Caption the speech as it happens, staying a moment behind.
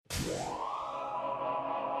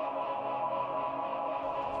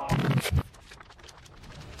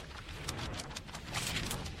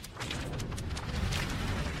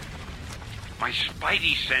My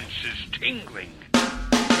spidey sense is tingling.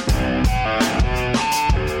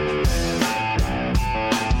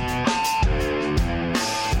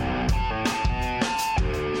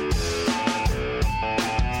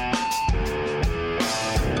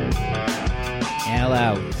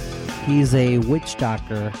 Hello. He's a witch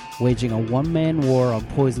doctor waging a one-man war on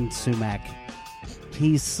poisoned sumac.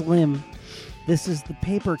 He's Slim. This is the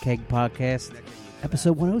Paper Keg Podcast,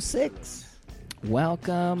 episode 106.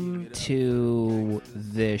 Welcome to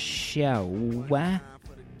the show. We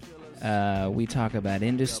talk about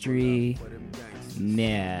industry,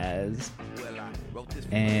 Nez,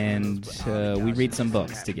 and we read some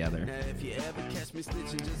books together.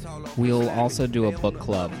 We'll also do a book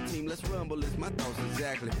club.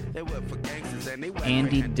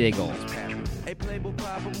 Andy Diggle,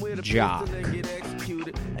 Jock, a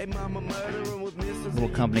little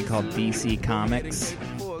company called DC Comics,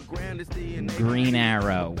 Green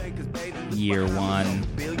Arrow, Year One.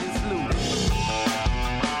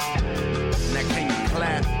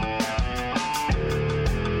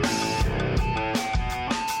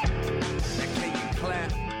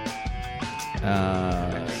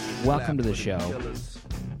 Welcome to the show.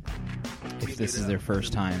 If this is their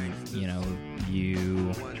first time,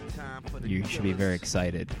 you should be very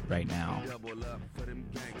excited right now.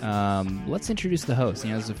 Let's introduce the host.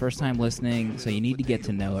 This is the first time listening, so you need to get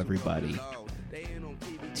to know everybody.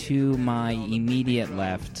 To my immediate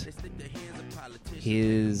left,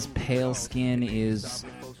 his pale skin is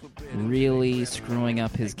really screwing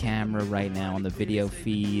up his camera right now on the video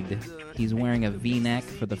feed. He's wearing a V-neck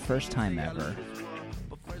for the first time ever.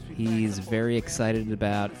 He's very excited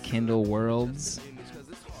about Kindle Worlds.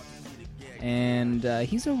 And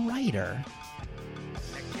he's a writer.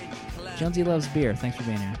 Jonesy loves beer. Thanks for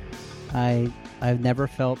being here. I've never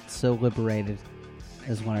felt so liberated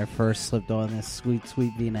as when I first slipped on this sweet,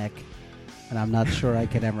 sweet V-neck, and I'm not sure I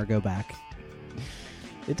could ever go back.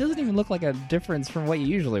 It doesn't even look like a difference from what you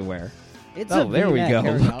usually wear. It's there we go.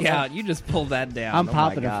 Here, Look out. You just pulled that down. I'm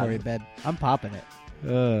popping it for you, Ben. I'm popping it.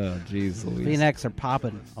 Oh, jeez Louise. V-necks are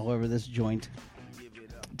popping all over this joint.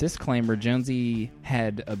 Disclaimer, Jonesy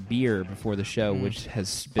had a beer before the show, which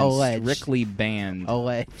has been strictly banned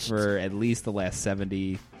for at least the last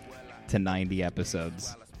 70 to 90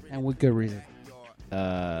 episodes. And with good reason.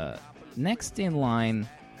 Next in line,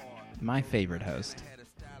 my favorite host.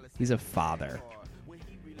 He's a father.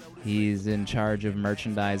 He's in charge of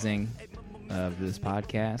merchandising of this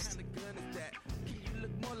podcast.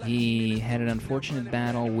 He had an unfortunate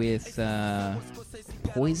battle with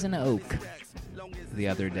poison oak the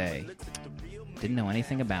other day. Didn't know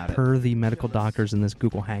anything about it. Per the medical doctors in this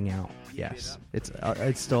Google Hangout, yes. It's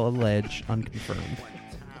still alleged, unconfirmed.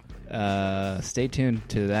 Stay tuned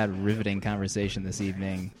to that riveting conversation this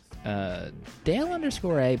evening.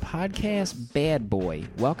 Dale_A podcast bad boy.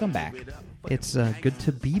 Welcome back. It's good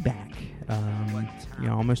to be back.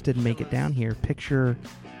 Almost didn't make it down here. Picture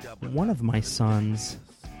one of my sons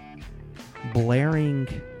blaring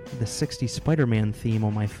the 60s Spider-Man theme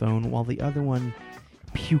on my phone while the other one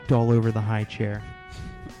puked all over the high chair.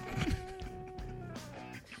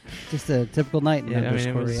 Just a typical night in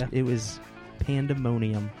it was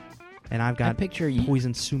pandemonium. And I've got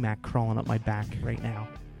poison sumac crawling up my back right now.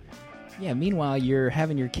 Yeah, meanwhile, you're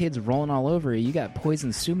having your kids rolling all over you. You got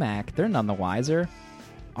poison sumac. They're none the wiser.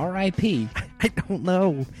 R.I.P. I don't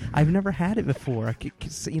know. I've never had it before.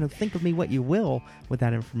 Think of me what you will with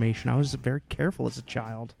that information. I was very careful as a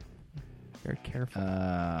child. Very careful.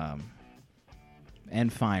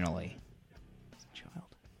 And finally,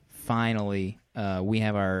 we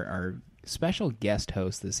have our special guest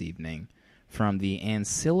host this evening from the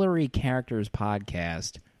Ancillary Characters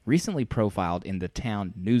podcast, recently profiled in the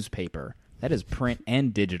town newspaper. That is print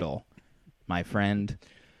and digital, my friend.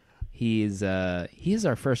 He is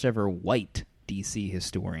our first ever white DC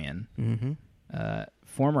historian. Mm-hmm.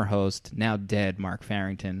 Former host, now dead, Mark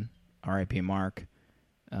Farrington, R.I.P. Mark.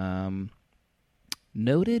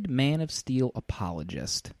 Noted Man of Steel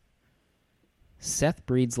apologist. Seth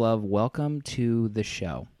Breedslove, welcome to the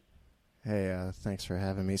show. Hey, thanks for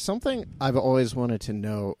having me. Something I've always wanted to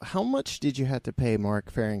know, how much did you have to pay Mark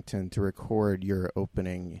Farrington to record your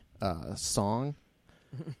opening song?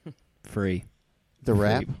 Free. The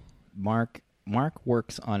rap? Mark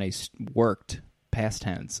worked past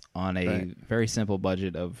tense on a very simple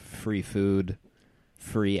budget of free food,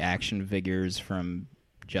 free action figures from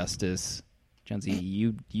Justice. Jonesy,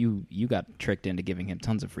 you got tricked into giving him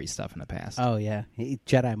tons of free stuff in the past. Oh yeah,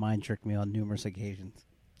 Jedi mind tricked me on numerous occasions.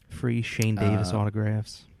 Free Shane Davis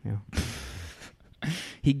autographs. Yeah.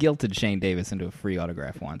 He guilted Shane Davis into a free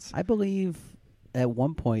autograph once. I believe at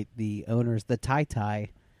one point the owners, the Tai,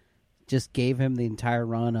 just gave him the entire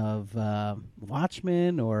run of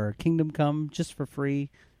Watchmen or Kingdom Come just for free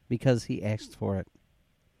because he asked for it.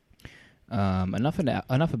 Enough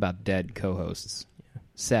about dead co-hosts.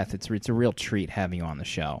 Seth, it's a real treat having you on the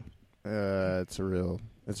show. It's a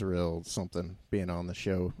real something being on the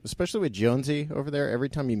show, especially with Jonesy over there. Every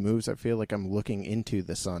time he moves, I feel like I'm looking into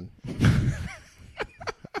the sun.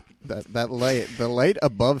 that light, the light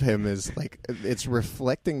above him is like it's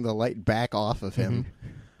reflecting the light back off of him. Mm-hmm.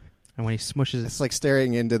 And when he smushes, It's like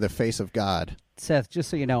staring into the face of God. Seth, just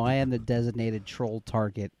so you know, I am the designated troll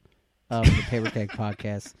target of the Paper Keg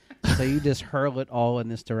Podcast. So you just hurl it all in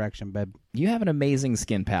this direction, babe. You have an amazing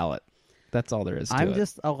skin palette. That's all there is to it. I'm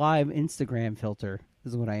just a live Instagram filter,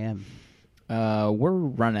 is what I am. We're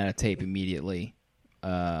running out of tape immediately.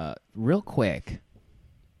 Real quick,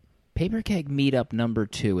 Paper Keg Meetup number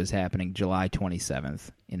 2 is happening July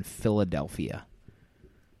 27th in Philadelphia.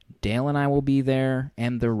 Dale and I will be there,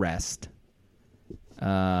 and the rest.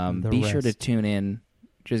 Be sure to tune in.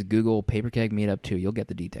 Just Google Paper Keg Meetup 2. You'll get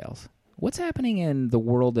the details. What's happening in the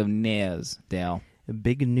world of Nez, Dale?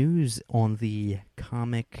 big news on the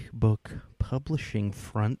comic book publishing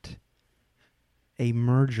front. A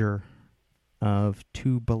merger of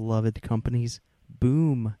two beloved companies,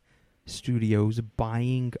 Boom Studios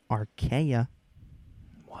buying Archaea,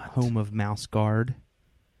 home of Mouse Guard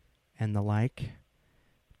and the like,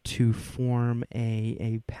 to form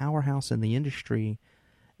a powerhouse in the industry,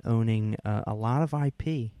 owning a lot of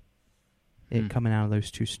IP coming out of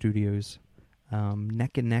those two studios.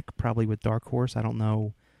 Neck and neck probably with Dark Horse. I don't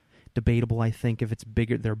know. Debatable, I think, if it's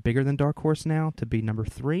bigger. They're bigger than Dark Horse now to be number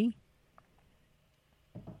 3.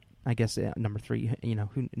 I guess number 3,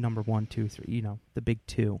 number 1, 2, 3, the big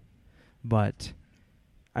two. But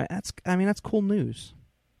that's cool news.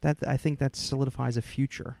 I think that solidifies a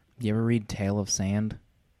future. You ever read Tale of Sand?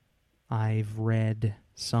 I've read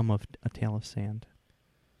some of A Tale of Sand.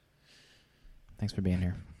 Thanks for being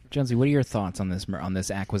here, Jonesy. What are your thoughts on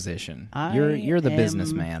this acquisition? You're the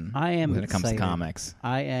businessman. I am when it comes to excited. comics.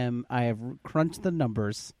 I have crunched the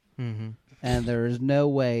numbers, Mm-hmm. and there is no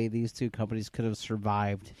way these two companies could have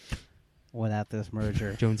survived without this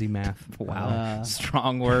merger. Jonesy math. Wow,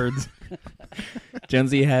 strong words.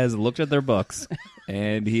 Jonesy has looked at their books,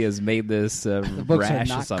 and he has made this The books are rash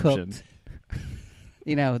not assumption.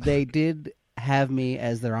 cooked. They did have me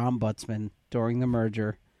as their ombudsman during the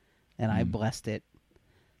merger, and I blessed it.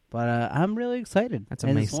 But I'm really excited. That's a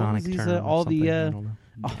And as long Masonic as these, term. Or all something, I the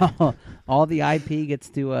don't know. all the IP gets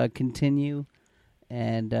to continue,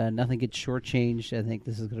 and nothing gets shortchanged. I think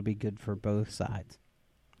this is going to be good for both sides.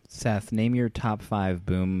 Seth, name your top 5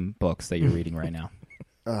 Boom books that you're reading right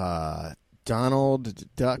now.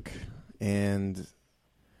 Donald Duck and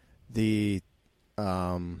the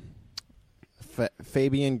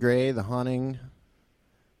Fabian Gray, The Haunting.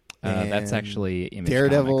 That's and actually Image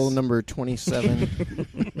Daredevil Comics. number 27.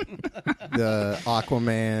 The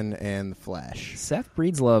Aquaman and the Flash. Seth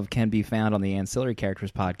Breedslove can be found on the Ancillary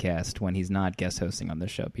Characters podcast when he's not guest hosting on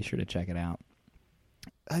this show. Be sure to check it out.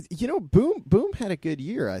 Boom had a good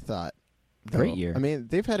year, I thought. Great year. I mean,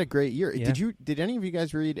 they've had a great year. Yeah. Did any of you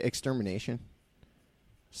guys read Extermination?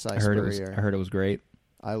 I heard it was great.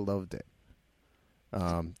 I loved it.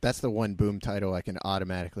 That's the one Boom title I can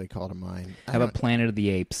automatically call to mind. How about Planet of the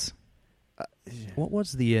Apes? What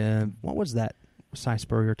was that Cy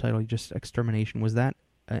Spurrier title? Just Extermination. Was that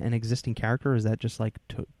an existing character, or is that just like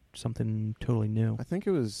something totally new? I think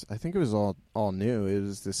it was all new. It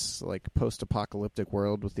was this like post-apocalyptic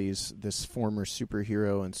world with this former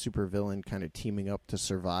superhero and supervillain kind of teaming up to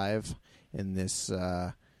survive in this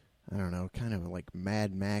I don't know, kind of like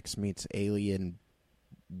Mad Max meets Alien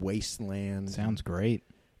wasteland. Sounds great.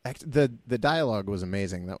 The dialogue was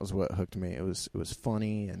amazing. That was what hooked me. It was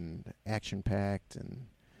funny and action packed, and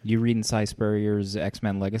You reading Cy Spurrier's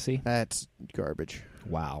X-Men Legacy? that's garbage.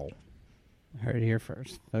 Wow. Heard it here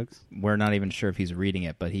first, folks. We're not even sure if he's reading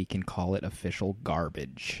it, but he can call it official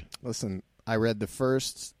garbage. Listen, I read the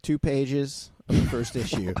first 2 pages of the first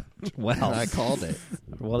issue. Well, and I called it.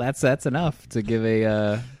 Well, that's enough to give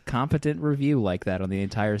a competent review like that on the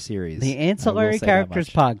entire series. The I will Ancillary say that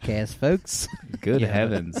Characters much. podcast, folks. Good Yeah,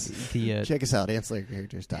 heavens. The Check us out,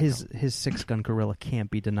 AncillaryCharacters.com. his 6-gun gorilla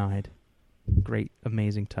can't be denied. Great,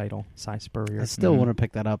 amazing title, Cy Spurrier. I still want to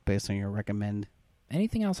pick that up based on your recommend.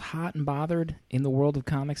 Anything else hot and bothered in the world of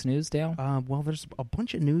comics news, Dale? Well, there's a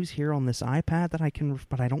bunch of news here on this iPad that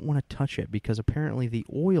but I don't want to touch it because apparently the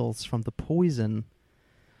oils from the poison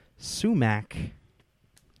sumac.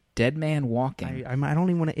 Dead Man Walking. I don't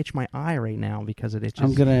even want to itch my eye right now because it itches.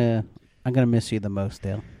 I'm gonna I'm gonna miss you the most,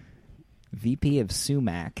 Dale. VP of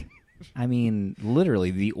Sumac. I mean, literally,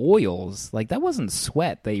 the oils. Like, that wasn't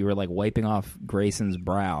sweat that you were, like, wiping off Grayson's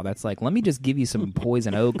brow. That's like, let me just give you some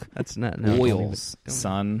poison oak That's not oils, don't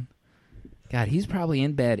son. God, he's probably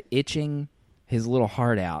in bed itching his little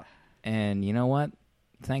heart out. And you know what?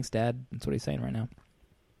 Thanks, Dad. That's what he's saying right now.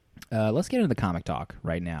 Let's get into the comic talk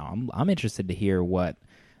right now. I'm interested to hear what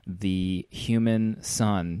the human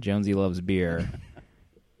son, Jonesy Loves Beer,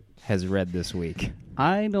 has read this week.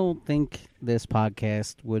 I don't think this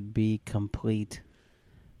podcast would be complete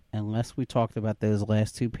unless we talked about those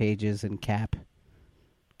last 2 pages in Captain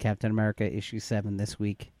America issue 7 this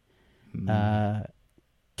week.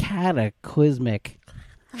 Cataclysmic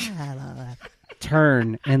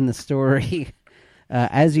turn in the story.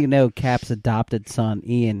 As you know, Cap's adopted son,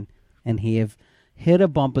 Ian, and he have hit a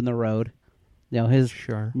bump in the road. You know, his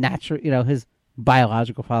his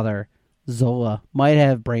biological father, Zola, might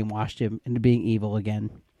have brainwashed him into being evil again.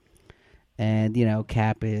 And, you know,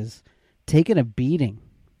 Cap is taking a beating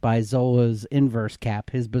by Zola's inverse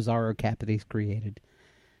Cap, his Bizarro Cap that he's created.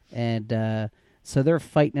 And so they're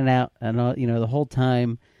fighting it out, and, you know, the whole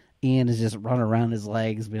time Ian is just running around his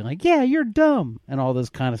legs being like, yeah, you're dumb, and all this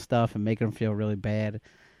kind of stuff, and making him feel really bad.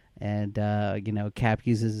 And, you know, Cap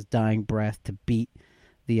uses his dying breath to beat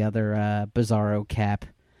the other Bizarro Cap.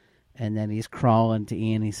 And then he's crawling to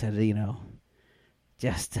Ian. He said, you know,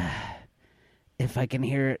 just if I can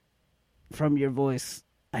hear it from your voice,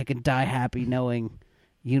 I can die happy knowing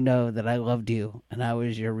you know that I loved you and I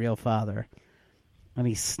was your real father. And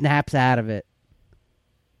he snaps out of it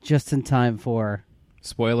just in time for...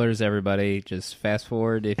 Spoilers, everybody. Just fast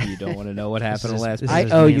forward if you don't want to know what happened in the last I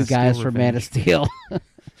page. owe you guys for Man of Steel.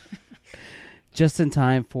 Just in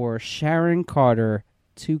time for Sharon Carter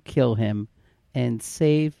to kill him and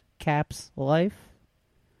save Cap's life.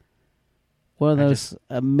 One of those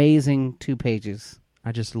amazing 2 pages.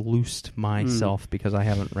 I just loosed myself because I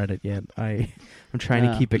haven't read it yet. I'm trying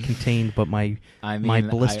to keep it contained, but my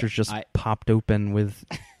blisters just popped open with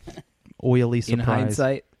oily surprise.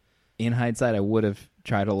 In hindsight, I would have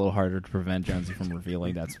tried a little harder to prevent Jonesy from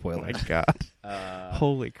revealing that spoiler. Oh my God.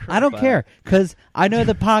 Holy crap. I don't care, because I know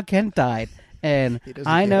the Pa Kent died, and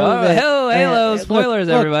I know Oh, that... hello, spoilers,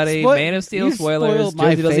 look, everybody. Man of Steel you spoilers. spoiled my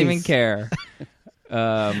Jonesy doesn't even face. care.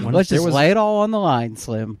 Let's just lay it all on the line,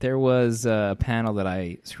 Slim. There was a panel that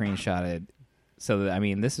I screenshotted. So, I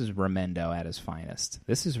mean, this is Remendo at his finest.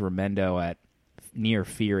 This is Remendo at near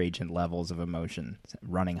fear agent levels of emotion,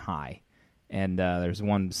 running high. And there's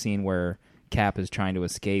one scene where Cap is trying to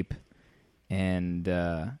escape, and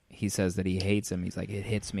he says that he hates him. He's like, it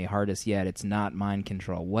hits me hardest yet. It's not mind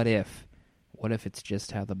control. What if it's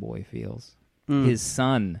just how the boy feels? His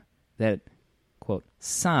son, that, quote,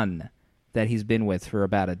 son that he's been with for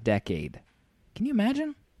about a decade. Can you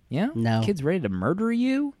imagine? Yeah? No. Kid's ready to murder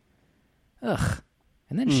you? Ugh.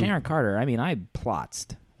 And then Sharon Carter, I mean, I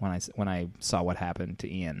plotzed when I saw what happened to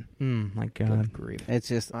Ian. My God. Good grief. It's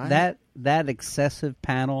just that excessive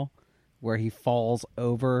panel where he falls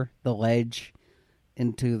over the ledge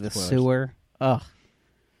into the sewer. Ugh.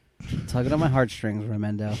 Tugging on my heartstrings,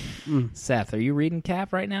 Remendo. Seth, are you reading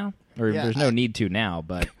Cap right now? Or Yeah, there's no need to now,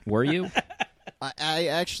 but were you? I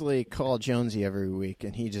actually call Jonesy every week,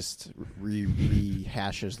 and he just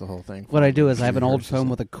rehashes the whole thing. What I do is I have an old phone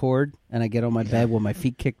with a cord, and I get on my bed with my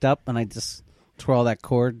feet kicked up, and I just twirl that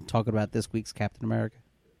cord, talking about this week's Captain America.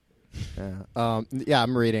 Yeah,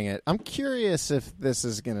 I'm reading it. I'm curious if this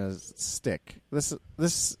is gonna stick.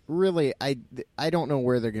 This really, I don't know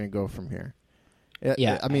where they're gonna go from here.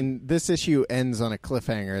 Yeah, I mean, this issue ends on a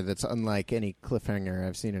cliffhanger that's unlike any cliffhanger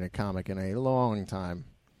I've seen in a comic in a long time.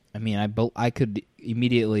 I mean, I could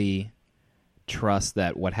immediately trust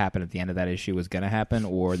that what happened at the end of that issue was going to happen,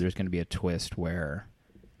 or there's going to be a twist where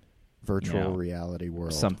Virtual reality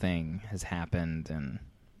world. something has happened, and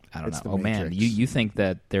I don't It's know. the Oh man, Matrix. you think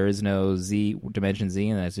that there is no Dimension Z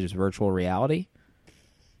and that's just virtual reality?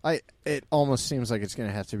 It almost seems like it's going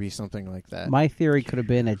to have to be something like that. My theory could have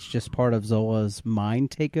been it's just part of Zola's mind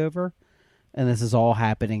takeover, and this is all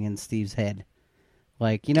happening in Steve's head.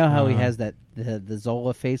 Like, you know how he has that the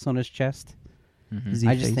Zola face on his chest? Mm-hmm.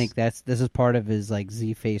 I just think this is part of his like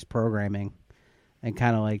Z-face programming, and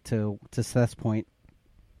kind of like to Seth's point.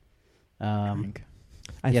 I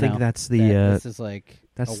you think know, that's that the this is like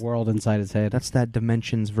that's- a world inside his head. that's that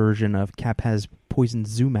Dimensions version of Cap has poisoned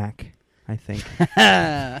Zumac. I think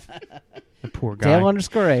the poor guy Dale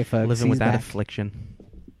 _A, folks. living He's with that back. affliction.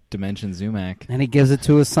 Dimension Zumac. And he gives it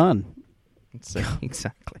to his son.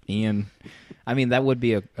 Exactly. Ian. I mean, that would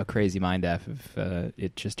be a crazy mind F if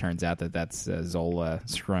it just turns out that that's Zola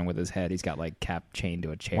screwing with his head. He's got like Cap chained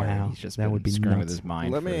to a chair. Wow, He's just that been would be screwing nuts. with his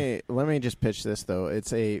mind. Let me just pitch this though.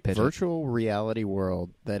 It's a Pitch it. virtual reality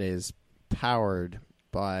world that is powered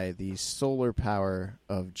by the solar power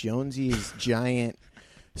of Jonesy's giant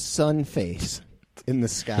sun face in the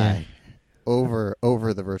sky over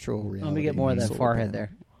the virtual reality. Let me get more of that solar forehead panel.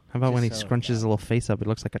 there. How about when he Just so- scrunches his little face up? It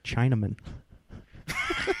looks like a Chinaman.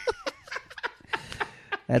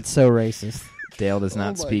 That's so racist. Dale does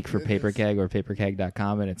not Oh my speak for goodness. PaperKeg or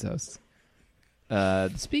PaperKeg.com and its hosts.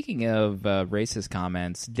 Speaking of racist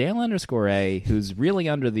comments, Dale_A, who's really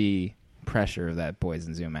under the pressure of that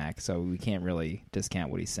Poison Zumac, so we can't really discount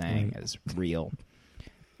what he's saying as real.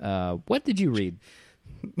 What did you read?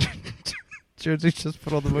 Jonesy just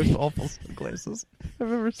put on the most awful sunglasses I've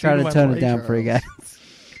ever seen. Trying in to my tone life. it down for you guys.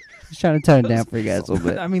 Just trying to tone it down for you guys a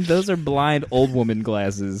little bit. I mean, those are blind old woman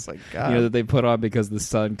glasses My you God. know, that they put on because the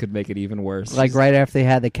sun could make it even worse. Like right after they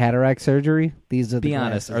had the cataract surgery, these are the Be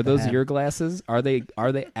honest, glasses are to those have. your glasses? Are they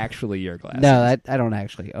actually your glasses? No, I don't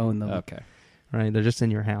actually own them. Okay. Right, they're just in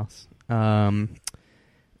your house.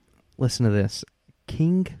 Listen to this.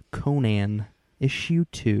 King Conan, Issue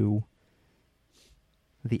 2,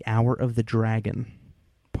 The Hour of the Dragon,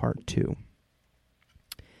 Part 2.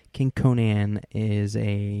 King Conan is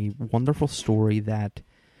a wonderful story that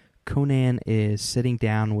Conan is sitting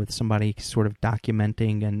down with somebody sort of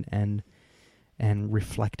documenting and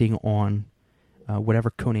reflecting on whatever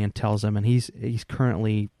Conan tells him, and he's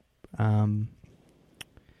currently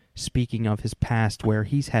speaking of his past, where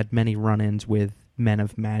he's had many run-ins with men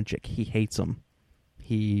of magic. He hates them.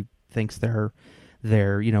 He thinks they're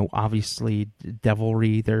obviously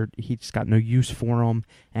devilry. He's got no use for them,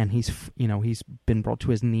 and he's been brought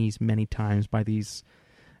to his knees many times by these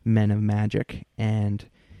men of magic, and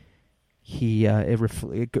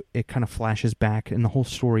it kind of flashes back, and the whole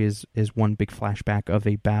story is one big flashback of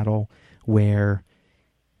a battle where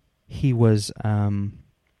he was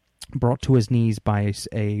brought to his knees by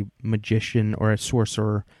a magician or a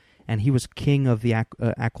sorcerer, and he was king of the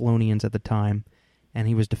Aquilonians at the time, and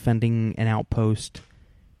he was defending an outpost,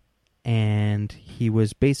 and he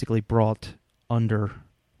was basically brought under.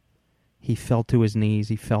 He fell to his knees,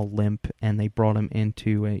 he fell limp, and they brought him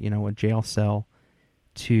into a jail cell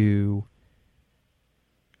to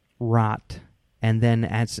rot. And then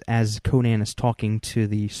as Conan is talking to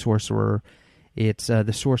the sorcerer, it's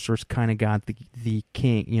the sorcerer's kind of got the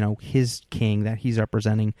king, his king that he's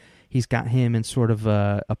representing. He's got him in sort of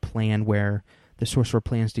a plan where the sorcerer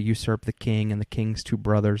plans to usurp the king and the king's two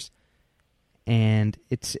brothers. And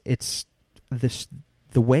it's this,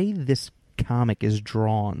 the way this comic is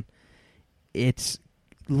drawn, it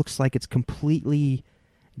looks like it's completely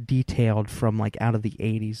detailed from like out of the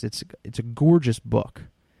 80s. It's a gorgeous book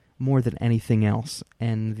more than anything else,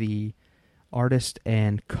 and the artist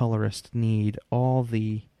and colorist need all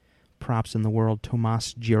the props in the world.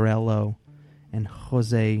 Tomas Girello and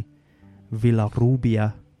Jose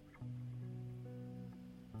Villarrubia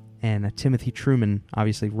and Timothy Truman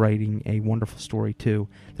obviously writing a wonderful story too.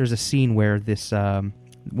 There's a scene where this one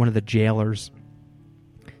of the jailers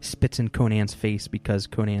spits in Conan's face because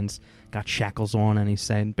Conan's got shackles on, and he's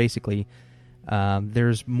saying basically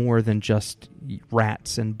there's more than just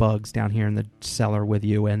rats and bugs down here in the cellar with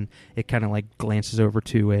you, and it kind of like glances over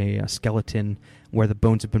to a skeleton where the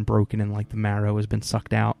bones have been broken and like the marrow has been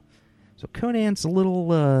sucked out. So Conan's a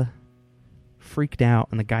little freaked out,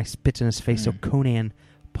 and the guy spits in his face, so Conan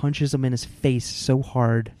punches him in his face so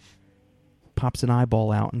hard, pops an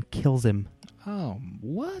eyeball out, and kills him. Oh,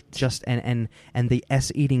 what? Just and the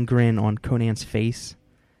S-eating grin on Conan's face,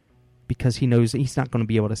 because he knows he's not going to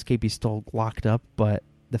be able to escape. He's still locked up, but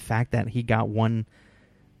the fact that he got one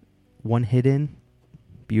hit in,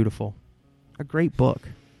 beautiful. A great book.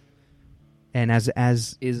 And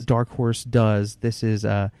as Dark Horse does, this is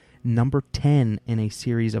number 10 in a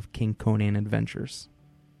series of King Conan adventures.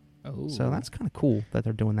 Oh. So that's kind of cool that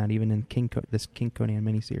they're doing that even in this King Conan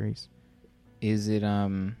miniseries. Is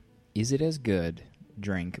it as good,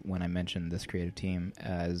 Drink, when I mentioned this creative team,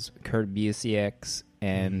 as Kurt Busiek's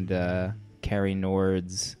and Carrie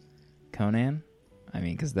Nord's Conan? I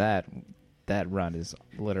mean, because that run is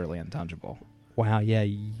literally untouchable. Wow, yeah,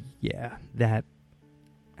 that...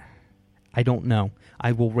 I don't know.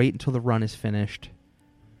 I will wait until the run is finished.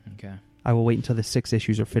 Okay. I will wait until the 6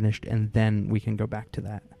 issues are finished, and then we can go back to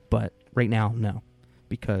that. But right now, no.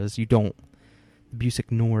 Because you don't...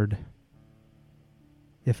 Busiek Nord...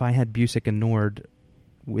 If I had Busiek and Nord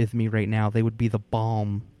with me right now, they would be the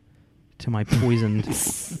balm to my poisoned...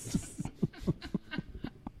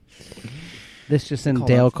 This just in,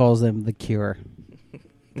 Dale calls them the Cure.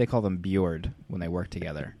 They call them Bjord, when they work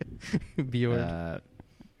together. Bjorn.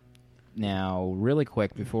 Now, really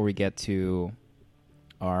quick, before we get to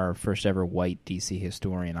our first ever white DC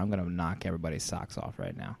historian, I'm going to knock everybody's socks off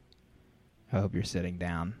right now. I hope you're sitting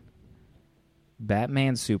down.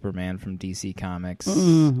 Batman Superman from DC Comics,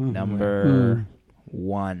 number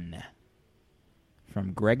 1.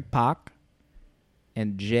 From Greg Pak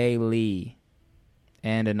and Jay Lee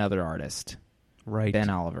and another artist. Right. Ben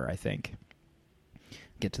Oliver, I think.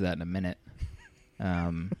 Get to that in a minute.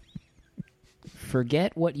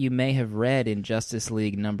 Forget what you may have read in Justice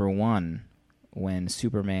League number 1 when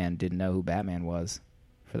Superman didn't know who Batman was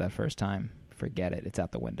for that first time. Forget it. It's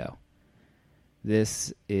out the window.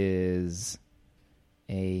 This is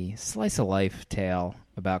a slice-of-life tale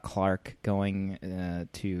about Clark going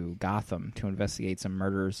to Gotham to investigate some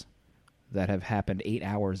murders that have happened 8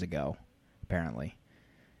 hours ago, apparently.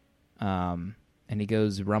 And he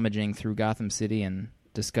goes rummaging through Gotham City and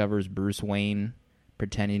discovers Bruce Wayne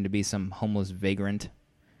pretending to be some homeless vagrant,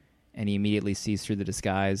 and he immediately sees through the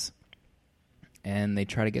disguise, and they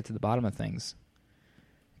try to get to the bottom of things.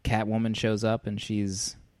 Catwoman shows up, and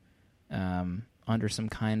she's under some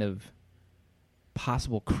kind of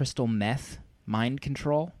possible crystal meth mind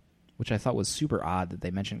control, which I thought was super odd that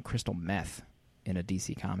they mentioned crystal meth in a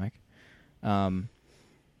DC comic.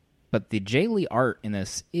 But the Jay Lee art in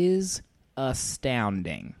this is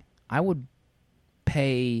astounding. I would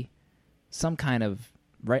pay some kind of...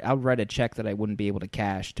 I would write a check that I wouldn't be able to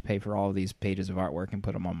cash to pay for all of these pages of artwork and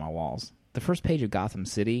put them on my walls. The first page of Gotham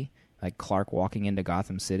City, like Clark walking into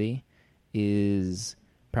Gotham City, is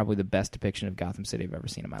probably the best depiction of Gotham City I've ever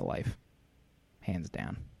seen in my life. Hands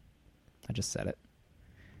down. I just said it.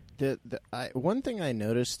 One thing I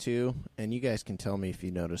noticed, too, and you guys can tell me if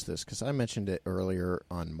you noticed this, because I mentioned it earlier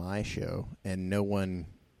on my show, and no one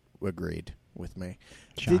agreed with me.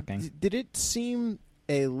 Shocking. Did it seem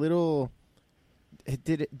a little...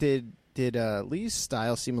 Did Lee's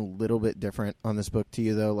style seem a little bit different on this book to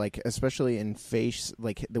you, though? Like, especially in face,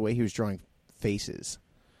 like the way he was drawing faces.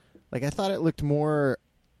 Like, I thought it looked more...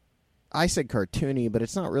 I said cartoony, but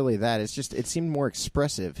it's not really that. It's just, it seemed more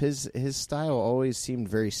expressive. His style always seemed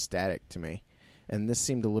very static to me. And this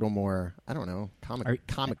seemed a little more, I don't know,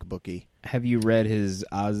 comic booky. Have you read his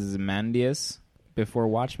Ozymandias before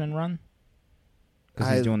Watchmen run?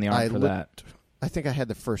 Because he's doing the art for that. I think I had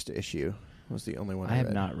the first issue. Was the only one I read.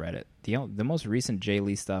 have not read it. The most recent Jay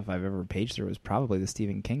Lee stuff I've ever paged through was probably the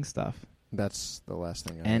Stephen King stuff. That's the last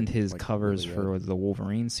thing I and read, his like, covers really for the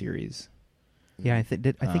Wolverine series. Yeah, I think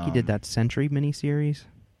he did that Sentry miniseries.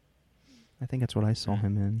 I think that's what I saw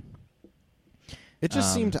him in. It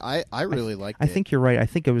just seemed I really liked it. I think you're right. I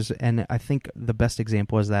think it was, and I think the best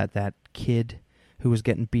example is that kid who was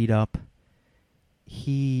getting beat up.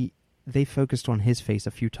 They focused on his face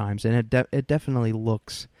a few times, and it definitely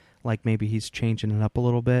looks like maybe he's changing it up a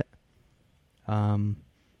little bit.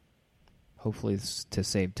 Hopefully it's to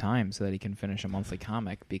save time so that he can finish a monthly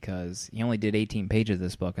comic, because he only did 18 pages of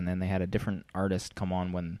this book, and then they had a different artist come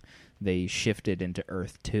on when they shifted into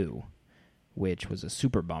Earth 2, which was a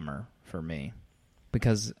super bummer for me.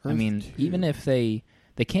 Because, Earth 2. Even if they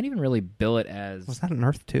can't even really bill it as... Was that an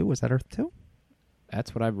Earth 2? Was that Earth 2?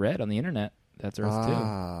 That's what I've read on the internet. That's Earth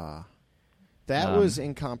 2. That was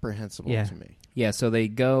incomprehensible to me. Yeah, so they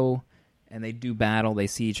go and they do battle. They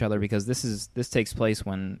see each other because this takes place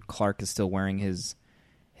when Clark is still wearing his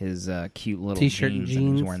cute little T-shirt and jeans. And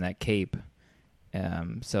he's jeans. wearing that cape.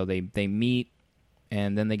 So they meet,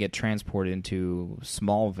 and then they get transported into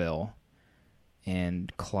Smallville,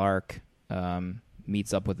 and Clark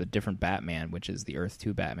meets up with a different Batman, which is the Earth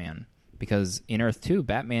 2 Batman. Because in Earth 2,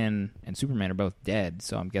 Batman and Superman are both dead,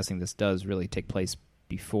 so I'm guessing this does really take place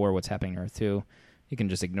before what's happening in Earth 2. You can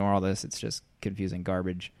just ignore all this. It's just confusing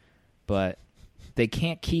garbage. But they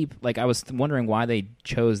can't keep... Like, I was wondering why they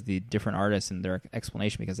chose the different artists in their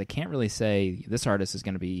explanation, because they can't really say this artist is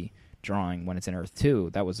going to be drawing when it's in Earth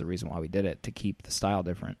 2. That was the reason why we did it, to keep the style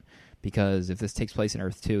different. Because if this takes place in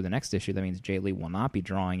Earth 2, the next issue, that means Jay Lee will not be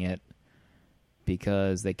drawing it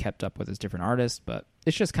because they kept up with his different artists. But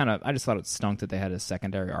it's just kind of... I just thought it stunk that they had a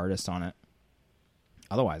secondary artist on it.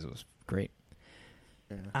 Otherwise, it was great.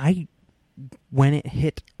 Yeah. When it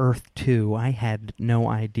hit Earth 2, I had no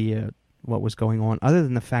idea what was going on, other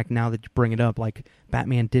than the fact now that you bring it up, like,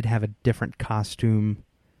 Batman did have a different costume,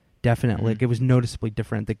 definitely. Like, it was noticeably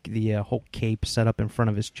different, the whole cape set up in front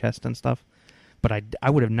of his chest and stuff. But I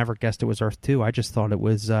would have never guessed it was Earth 2. I just thought it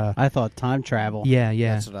was... I thought time travel. Yeah.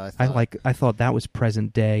 That's what I thought. I thought that was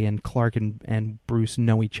present day, and Clark and Bruce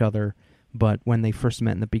know each other, but when they first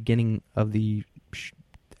met in the beginning of the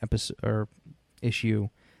episode or issue,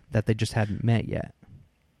 that they just hadn't met yet.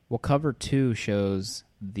 Well, cover 2 shows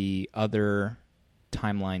the other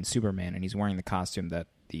timeline Superman, and he's wearing the costume that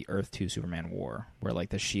the Earth 2 Superman wore, where like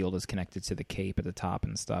the shield is connected to the cape at the top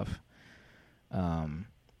and stuff.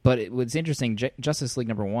 But what's interesting, Justice League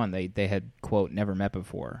 #1, they had, quote, never met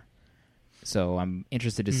before. So I'm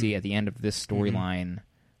interested to see at the end of this storyline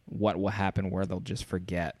what will happen where they'll just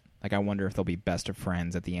forget. Like, I wonder if they'll be best of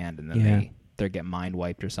friends at the end, and then they get mind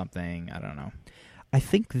wiped or something. I don't know. I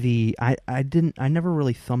think I never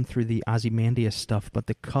really thumbed through the Ozymandias stuff, but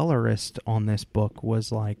the colorist on this book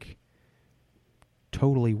was like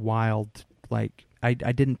totally wild. Like I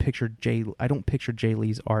don't picture Jay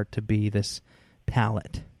Lee's art to be this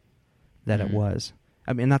palette that it was.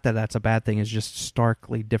 I mean, not that that's a bad thing. It's just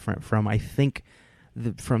starkly different from, I think,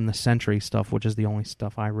 from the Century stuff, which is the only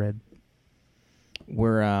stuff I read.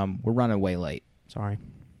 We're running way late. Sorry.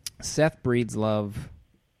 Seth Breedslove.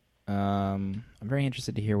 I'm very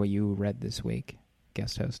interested to hear what you read this week,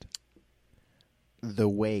 guest host. The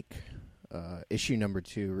Wake, issue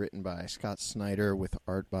 #2, written by Scott Snyder with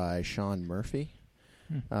art by Sean Murphy.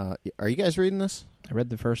 Are you guys reading this? I read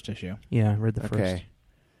the first issue. Yeah, I read the first. Okay.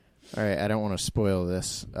 All right, I don't want to spoil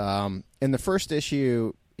this. In the first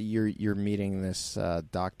issue, you're meeting this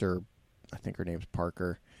doctor, I think her name's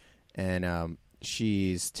Parker, and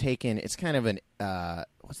she's taken, it's kind of an,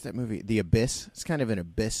 what's that movie? The Abyss. It's kind of an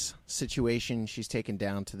abyss situation. She's taken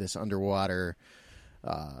down to this underwater,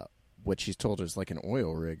 what she's told is like an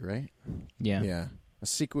oil rig, right? Yeah. Yeah. A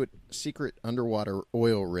secret underwater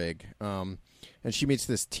oil rig. And she meets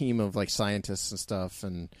this team of like scientists and stuff,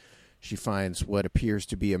 and she finds what appears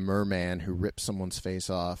to be a merman who rips someone's face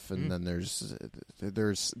off. And then there's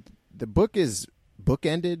the book is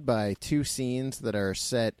bookended by 2 scenes that are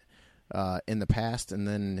set in the past and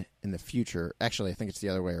then in the future. Actually, I think it's the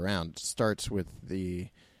other way around. It starts with the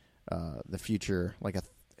future,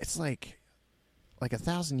 it's like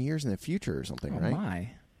 1,000 years in the future or something, right? My.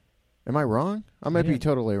 Am I wrong? I might be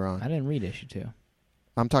totally wrong. I didn't read issue 2.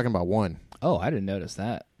 I'm talking about 1. Oh, I didn't notice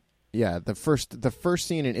that. Yeah, the first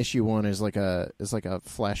scene in issue 1 is like a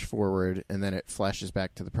flash forward, and then it flashes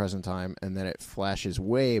back to the present time, and then it flashes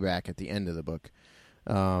way back at the end of the book.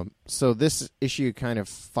 So this issue kind of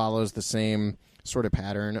follows the same sort of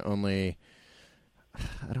pattern, only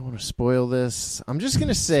I don't want to spoil this. I'm just going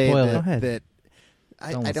to say that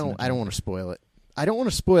I don't want to spoil it. I don't want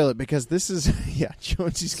to spoil it because this is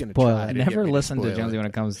Jonesy's going to try. I never listen to Jonesy when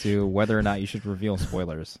it comes to whether or not you should reveal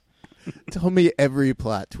spoilers. Tell me every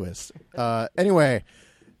plot twist. Anyway,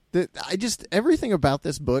 everything about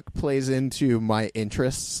this book plays into my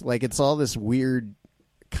interests. Like, it's all this weird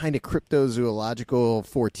kind of cryptozoological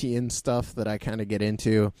Fortean stuff that I kind of get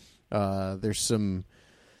into.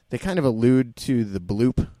 They kind of allude to the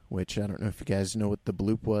bloop, which I don't know if you guys know what the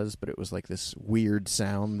bloop was, but it was like this weird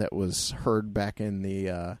sound that was heard back in the,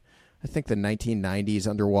 I think the 1990s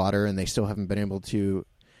underwater, and they still haven't been able to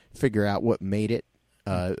figure out what made it.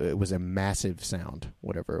 It was a massive sound,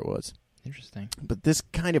 whatever it was. Interesting. But this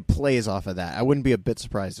kind of plays off of that. I wouldn't be a bit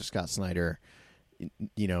surprised if Scott Snyder,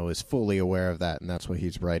 is fully aware of that, and that's what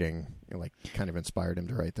he's writing, kind of inspired him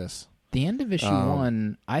to write this. The end of issue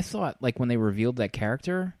 1, I thought, when they revealed that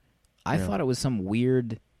character, I thought it was some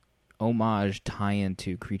weird homage tie-in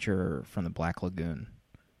to Creature from the Black Lagoon.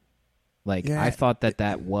 I thought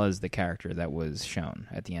that was the character that was shown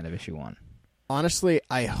at the end of issue 1. Honestly,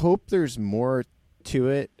 I hope there's more to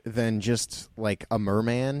it than just a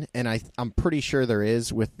merman, and I'm pretty sure there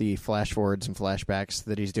is with the flash forwards and flashbacks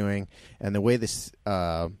that he's doing, and the way this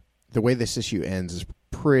issue ends is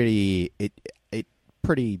pretty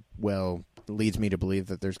well leads me to believe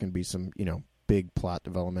that there's going to be some big plot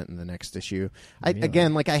development in the next issue.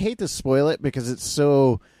 Really? I hate to spoil it because it's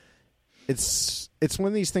one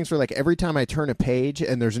of these things where every time I turn a page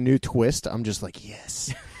and there's a new twist, I'm just like,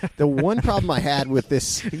 yes. The one problem I had with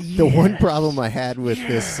this,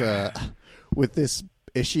 with this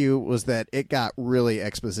issue was that it got really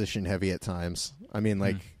exposition heavy at times. I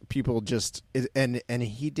mean, people just and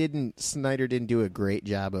Snyder didn't do a great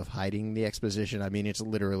job of hiding the exposition. I mean, it's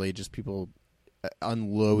literally just people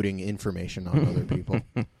unloading information on other people.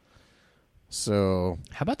 So,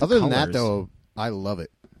 how about the other colors? than that, though, I love it.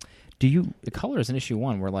 The colors in issue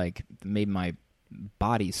 1 were made my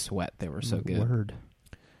body sweat. They were so good. Word.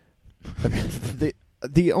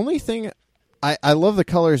 The only thing I love the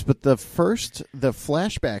colors, but the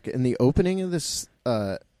flashback in the opening of this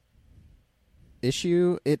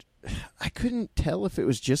issue, I couldn't tell if it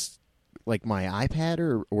was just my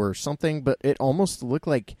iPad or something, but it almost looked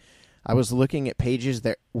like I was looking at pages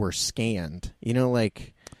that were scanned.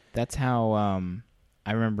 That's how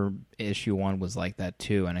I remember issue 1 was like that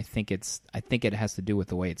too, and I think it has to do with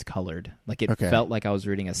the way it's colored. Like it felt like I was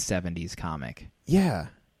reading a 70s comic. Yeah.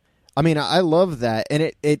 I mean, I love that,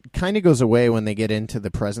 and it kind of goes away when they get into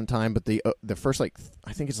the present time. But the first I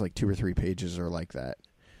think it's like 2 or 3 pages are like that.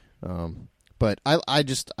 But I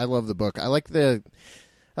love the book. I like the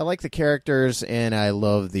characters, and I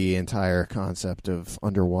love the entire concept of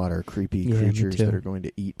underwater creepy creatures that are going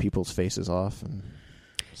to eat people's faces off. And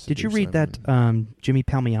did you read that Jimmy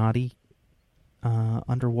Palmiotti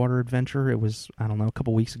underwater adventure? It was, I don't know, a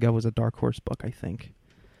couple weeks ago. It was a Dark Horse book, I think.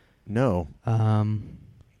 No.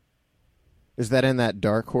 Is that in that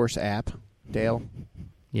Dark Horse app, Dale?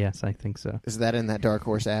 Yes, I think so. Is that in that Dark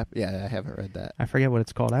Horse app? Yeah, I haven't read that. I forget what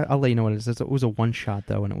it's called. I'll let you know what it is. It was a one-shot,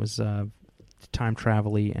 though, and it was time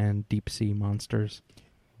travel-y and deep-sea monsters.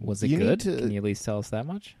 Was it good? Can you at least tell us that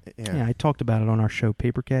much? Yeah, I talked about it on our show,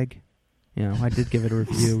 Paper Keg. You know, I did give it a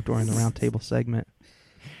review during the roundtable segment.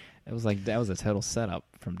 It was like that was a total setup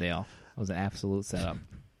from Dale. It was an absolute setup.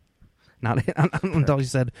 Not until he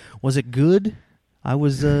said, "Was it good?" I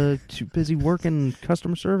was too busy working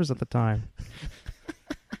customer service at the time.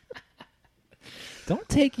 Don't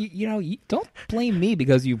don't blame me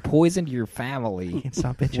because you poisoned your family. Can't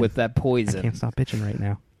stop bitching with that poison. I can't stop bitching right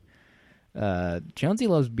now. Jonesy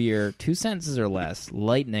loves beer. 2 sentences or less.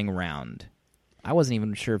 Lightning round. I wasn't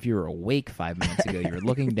even sure if you were awake 5 minutes ago. You were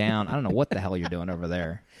looking down. I don't know what the hell you're doing over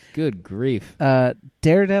there. Good grief.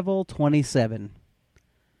 Daredevil 27.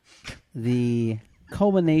 The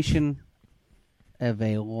culmination of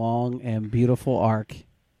a long and beautiful arc.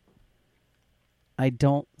 I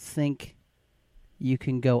don't think you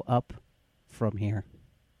can go up from here.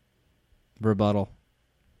 Rebuttal.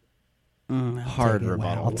 Hard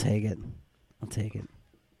rebuttal. I'll take it.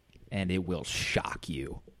 And it will shock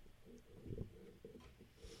you.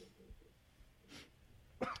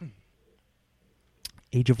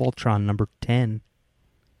 Age of Ultron number 10.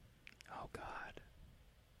 Oh, God.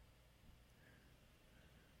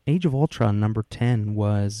 Age of Ultron number 10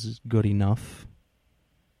 was good enough.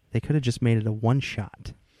 They could have just made it a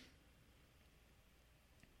one-shot.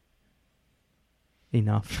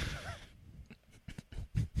 Enough.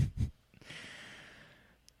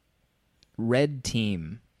 Red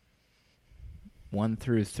Team 1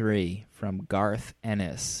 through 3 from Garth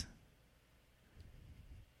Ennis.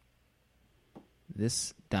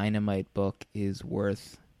 This Dynamite book is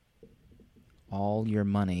worth all your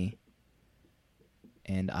money,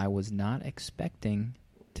 and I was not expecting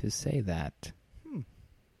to say that.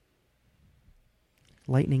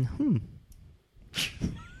 Lightning,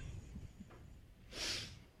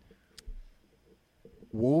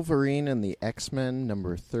 Wolverine and the X-Men,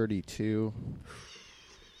 number 32.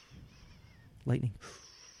 Lightning.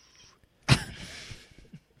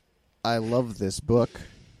 I love this book.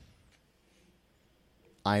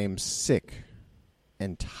 I am sick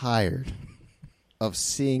and tired of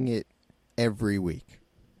seeing it every week.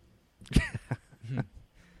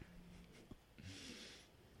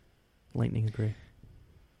 Lightning agree.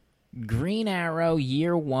 Green Arrow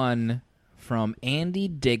Year 1 from Andy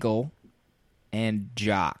Diggle and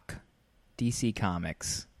Jock. DC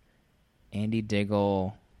Comics. Andy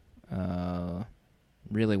Diggle,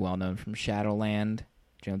 really well known from Shadowland,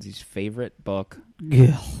 Jonesy's favorite book.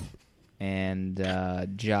 Yeah. And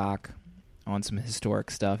Jock on some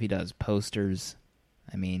historic stuff. He does posters.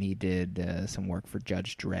 I mean, he did some work for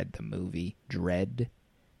Judge Dredd, the movie. Dredd.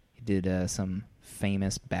 He did some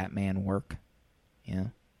famous Batman work. Yeah.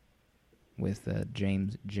 With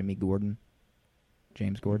James Gordon,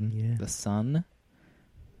 Yeah. the son.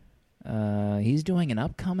 He's doing an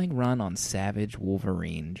upcoming run on Savage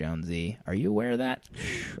Wolverine, Jonesy. Are you aware of that?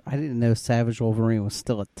 I didn't know Savage Wolverine was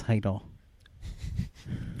still a title.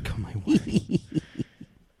 Come my way.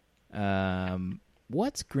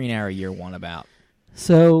 What's Green Arrow Year 1 about?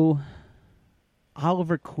 So,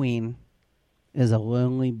 Oliver Queen is a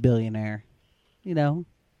lonely billionaire. You know,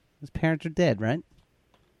 his parents are dead, right?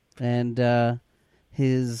 And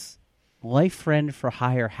his life friend for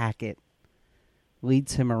hire, Hackett,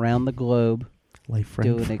 leads him around the globe Life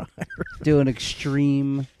friend doing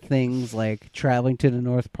extreme things like traveling to the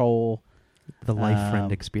North Pole. the life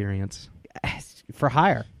friend experience. For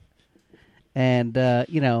hire. And,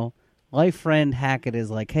 life friend Hackett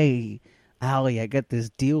is like, hey, Allie, I got this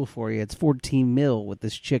deal for you. It's $14 million with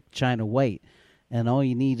this chick, China White. And all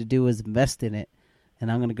you need to do is invest in it.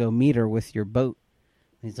 And I'm going to go meet her with your boat.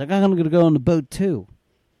 And he's like, I'm going to go on the boat too.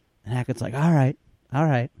 And Hackett's like, all right.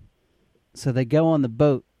 So they go on the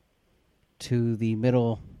boat to the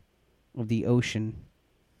middle of the ocean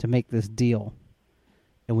to make this deal.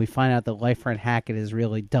 And we find out that life friend Hackett is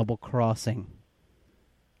really double-crossing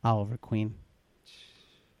Oliver Queen.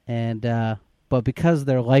 and but because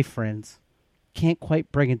they're life friends, can't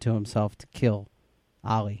quite bring it to himself to kill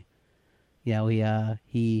Ollie. You know,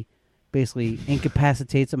 he basically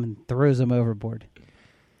incapacitates him and throws him overboard.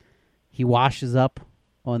 He washes up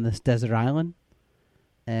on this desert island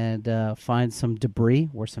and finds some debris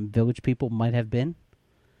where some village people might have been,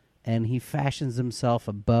 and he fashions himself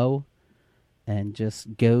a bow and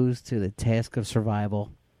just goes to the task of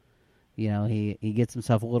survival. You know, he gets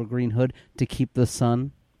himself a little green hood to keep the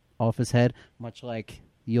sun off his head, much like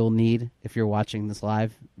you'll need if you're watching this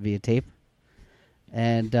live via tape.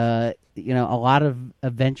 And, you know, a lot of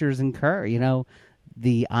adventures incur. You know,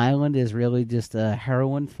 the island is really just a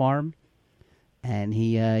heroin farm, and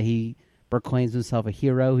he proclaims himself a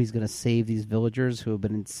hero. He's going to save these villagers who have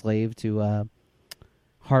been enslaved to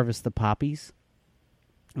harvest the poppies.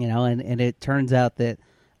 You know, and it turns out that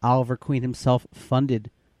Oliver Queen himself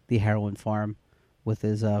funded the heroin farm with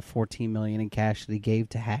his $14 million in cash that he gave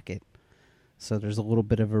to Hackett. So there's a little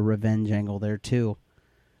bit of a revenge angle there too.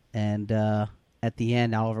 And at the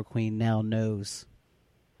end, Oliver Queen now knows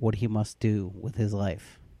what he must do with his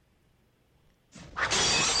life.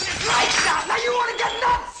 Now you want to get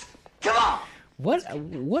nuts? Come on!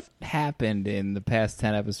 What happened in the past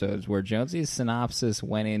 10 episodes where Jonesy's synopsis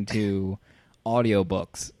went into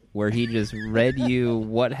audiobooks, where he just read you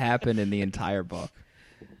what happened in the entire book?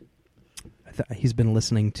 He's been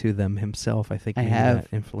listening to them himself. I think maybe that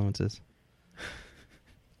influences.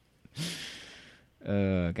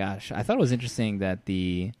 Gosh, I thought it was interesting that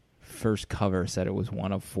the first cover said it was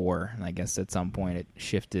 1 of 4, and I guess at some point it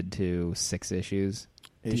shifted to 6 issues.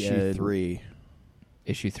 Issue 3.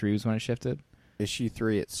 Issue 3 was when it shifted? Issue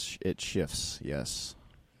 3, it shifts, yes.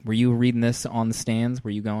 Were you reading this on the stands? Were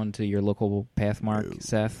you going to your local Pathmark,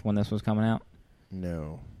 Seth, when this was coming out?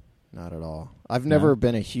 No, not at all. I've never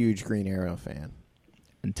been a huge Green Arrow fan.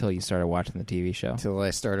 Until you started watching the TV show? Until I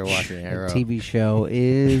started watching Arrow. The TV show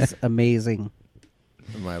is amazing.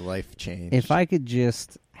 My life changed. If I could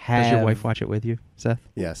just have... Does your wife watch it with you, Seth?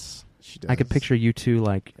 Yes, she does. I could picture you two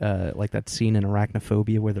like that scene in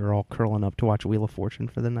Arachnophobia where they're all curling up to watch Wheel of Fortune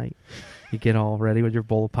for the night. You get all ready with your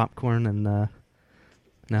bowl of popcorn and...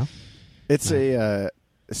 No? It's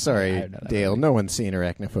sorry, Dale, no one's seen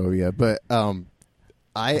Arachnophobia, but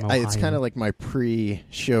it's kind of like my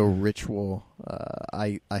pre-show ritual.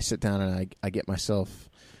 I sit down and I get myself,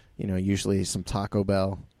 usually some Taco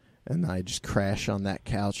Bell, and I just crash on that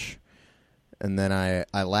couch, and then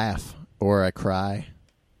I laugh or I cry.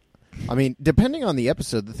 I mean, depending on the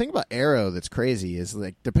episode, the thing about Arrow that's crazy is,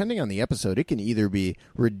 like, depending on the episode, it can either be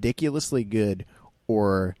ridiculously good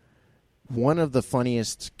or one of the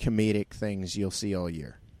funniest comedic things you'll see all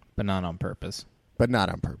year. But not on purpose.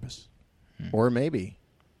 Or maybe.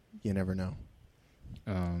 You never know.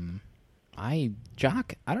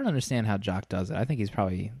 Jock, I don't understand how Jock does it. I think he's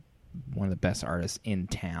probably one of the best artists in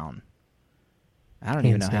town. I don't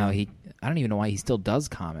even know why he still does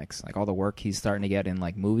comics. Like all the work he's starting to get in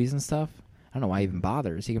like movies and stuff. I don't know why he even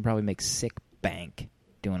bothers. He can probably make sick bank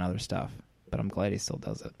doing other stuff. But I'm glad he still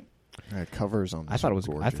does it. Covers on this. I thought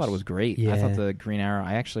it was great. Yeah. I thought the Green Arrow.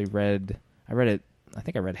 I actually read it. I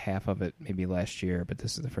think I read half of it maybe last year, but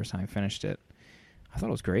this is the first time I finished it. I thought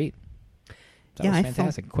it was great. That was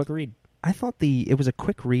fantastic. Quick read. I thought it was a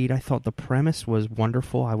quick read. I thought the premise was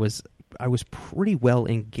wonderful. I was pretty well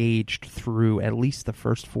engaged through at least the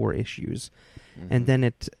first 4 issues, and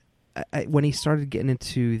then when he started getting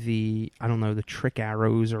into the trick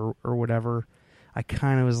arrows or whatever, I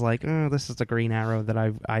kind of was like, this is the Green Arrow that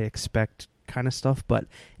I expect kind of stuff. But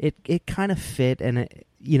it kind of fit, and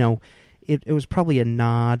it was probably a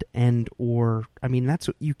nod that's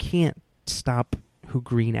what you can't stop who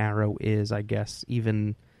Green Arrow is, I guess,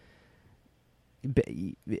 even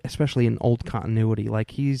especially in old continuity.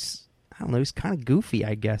 Like he's kind of goofy,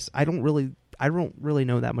 I guess. I don't really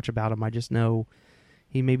know that much about him. I just know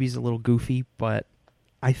he's a little goofy, but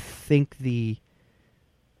I think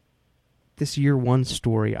this year 1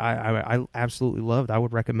 story I absolutely loved. I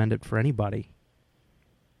would recommend it for anybody.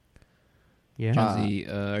 Yeah. Jonesy,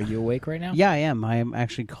 are you awake right now? Yeah, I am. I am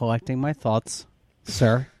actually collecting my thoughts,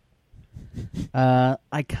 sir. I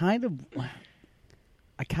kind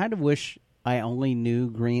of wish I only knew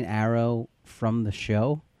Green Arrow from the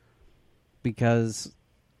show, because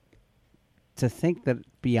to think that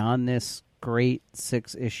beyond this great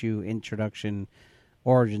 6-issue introduction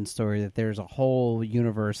origin story that there's a whole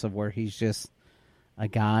universe of where he's just a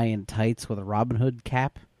guy in tights with a Robin Hood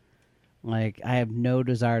cap, like, I have no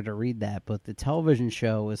desire to read that. But the television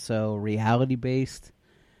show is so reality based,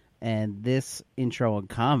 and this intro in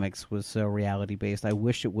comics was so reality based. I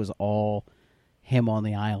wish it was all him on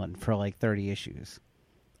the island for like 30 issues.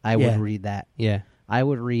 I would read that. Yeah. I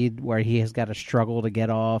would read where he has got to struggle to get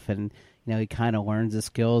off, and he kind of learns the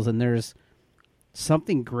skills. And there's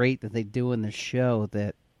something great that they do in the show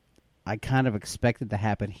that I kind of expected to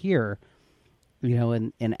happen here.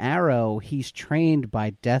 In Arrow, he's trained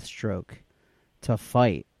by Deathstroke to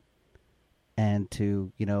fight and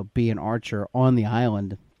to be an archer on the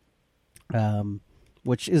island,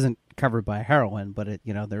 which isn't covered by heroin, but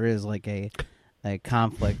there is like a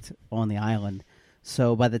conflict on the island.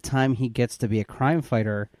 So by the time he gets to be a crime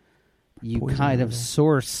fighter, you kind of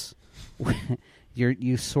source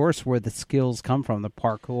you source where the skills come from, the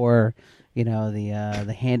parkour,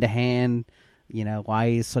 the hand to hand, why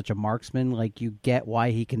he's such a marksman. Like, you get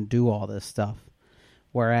why he can do all this stuff.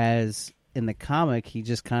 Whereas in the comic, he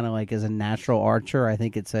just kind of like is a natural archer. I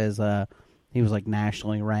think it says he was like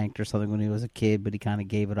nationally ranked or something when he was a kid, but he kind of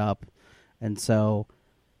gave it up. And so,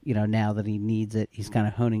 now that he needs it, he's kind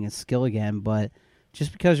of honing his skill again. But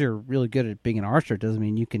just because you're really good at being an archer doesn't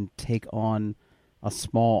mean you can take on a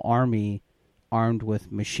small army armed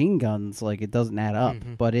with machine guns. Like, it doesn't add up.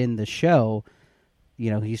 Mm-hmm. But in the show,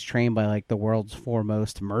 he's trained by like the world's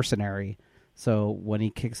foremost mercenary. So when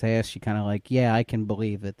he kicks ass, you kind of like, yeah, I can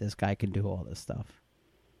believe that this guy can do all this stuff.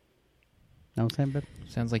 Know what I'm saying, babe?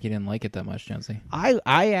 Sounds like you didn't like it that much, Jonesy.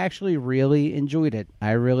 I actually really enjoyed it.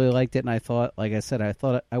 I really liked it, and I thought, like I said,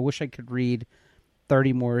 I wish I could read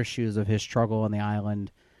 30 more issues of his struggle on the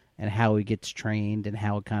island and how he gets trained and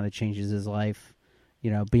how it kind of changes his life,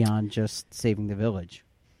 beyond just saving the village.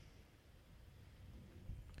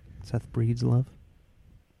 Seth Breed's love.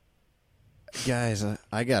 Guys,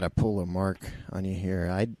 I gotta pull a mark on you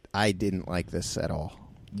here. I didn't like this at all.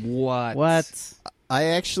 What? I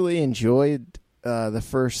actually enjoyed the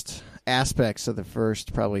first aspects of the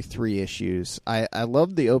first probably 3 issues. I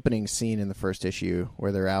loved the opening scene in the first issue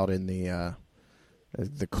where they're out in the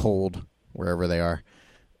cold, wherever they are.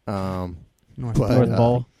 North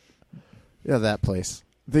Pole. Yeah, that place.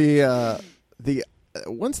 The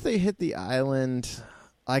once they hit the island,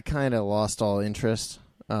 I kind of lost all interest.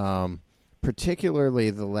 Particularly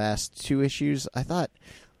the last 2 issues. I thought,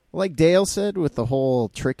 like Dale said with the whole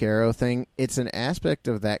Trick Arrow thing, it's an aspect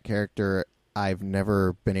of that character I've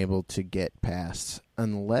never been able to get past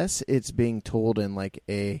unless it's being told in like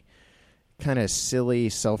a kind of silly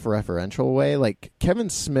self-referential way. Like Kevin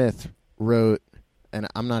Smith wrote, and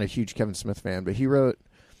I'm not a huge Kevin Smith fan, but he wrote,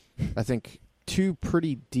 I think, 2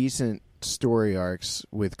 pretty decent story arcs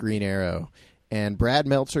with Green Arrow. And Brad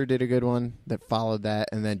Meltzer did a good one that followed that,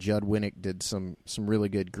 and then Judd Winnick did some really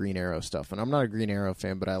good Green Arrow stuff. And I'm not a Green Arrow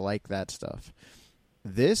fan, but I like that stuff.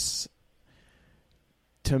 This,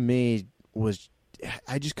 to me,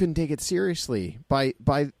 I just couldn't take it seriously. By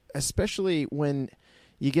especially when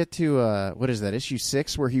you get to what is that, issue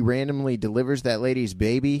 6, where he randomly delivers that lady's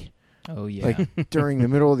baby. Oh yeah. Like during the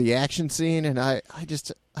middle of the action scene, and I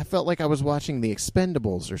felt like I was watching The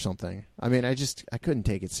Expendables or something. I mean, I couldn't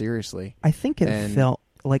take it seriously. I think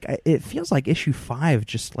it feels like issue 5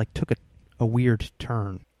 just like took a weird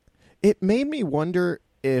turn. It made me wonder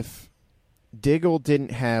if Diggle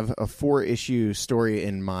didn't have a 4-issue story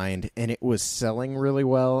in mind, and it was selling really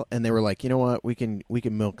well, and they were like, you know what, we can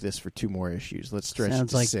milk this for 2 more issues. Let's stretch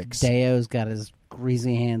Sounds it to like 6. Deo's got his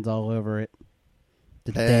greasy hands all over it.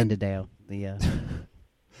 Dan DiDio.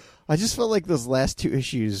 I just felt like those last 2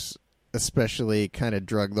 issues especially kind of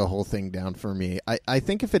drug the whole thing down for me. I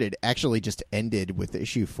think if it had actually just ended with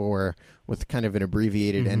issue 4 with kind of an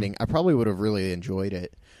abbreviated ending, I probably would have really enjoyed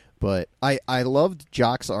it. But I loved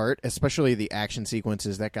Jock's art, especially the action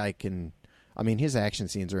sequences. That guy his action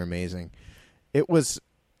scenes are amazing. It was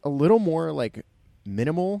a little more like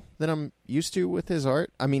minimal than I'm used to with his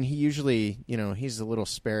art. I mean, he usually, he's a little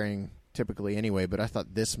sparing typically anyway, but I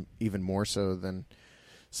thought this even more so than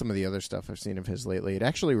some of the other stuff I've seen of his lately. It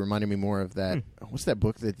actually reminded me more of that. What's that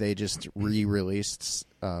book that they just re-released?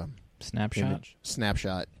 Snapshot?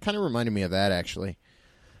 Snapshot. Kind of reminded me of that, actually.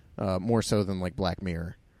 More so than like Black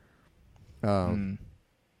Mirror. I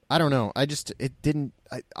don't know. I didn't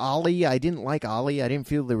like Ollie. I didn't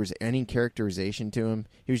feel there was any characterization to him.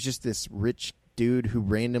 He was just this rich dude who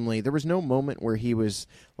randomly, there was no moment where he was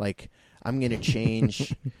like, I'm going to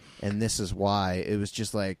change and this is why. It was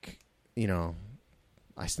just like,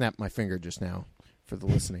 I snapped my finger just now for the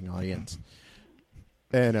listening audience.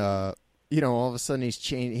 And, all of a sudden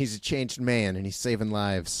he's a changed man and he's saving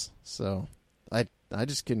lives. So I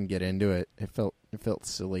just couldn't get into it. It felt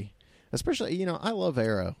silly. Especially, I love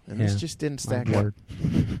Arrow, and this just didn't stack up.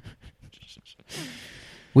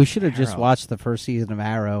 We should have just watched the first season of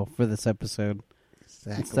Arrow for this episode.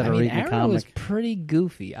 Exactly. Instead of reading the Arrow comic. was pretty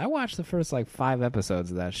goofy. I watched the first 5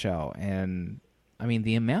 episodes of that show, and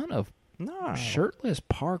the amount of No. shirtless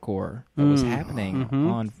parkour that was happening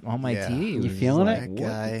on my Yeah. TV. It You was feeling like, it? what?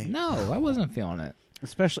 Guy. No, I wasn't feeling it.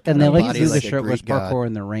 Especially, and they like to body do the like a shirtless Greek god. parkour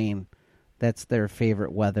in the rain. That's their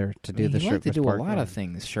favorite weather to do the he liked shirtless to do parkour. a lot of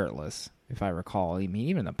things shirtless, if I recall. I mean,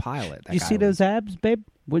 even the pilot. That You guy see was- those abs, babe?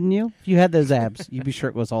 Wouldn't you? If you had those abs, you'd be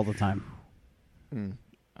shirtless all the time. Mm.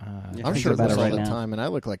 Yeah. I'm Think about shirtless it all right the now. time, and I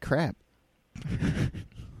look like crap.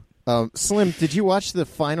 Slim, did you watch the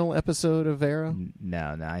final episode of Arrow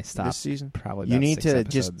No, I stopped. this season? Probably. You about need 6 to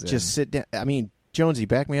episodes in. just sit down. I mean, Jonesy,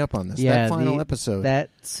 back me up on this. Yeah, that final the- episode. That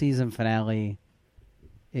season finale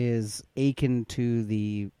is akin to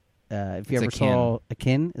the. If you It's ever akin. saw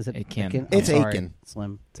Akin, is it Akin. I'm It's sorry, Akin.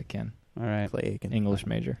 Slim. It's a Ken. All right. Clay Aiken. English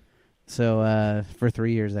major. So for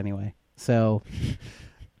 3 years anyway. So,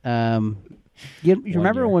 you 1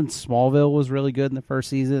 remember year. when Smallville was really good in the first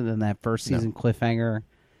season, and that first No. season cliffhanger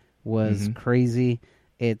was Mhm. crazy.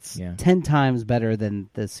 It's Yeah. 10 times better than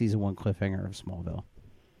the season 1 cliffhanger of Smallville.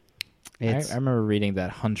 I It's remember reading that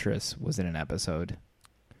Huntress was in an episode.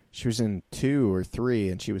 She was in 2 or 3,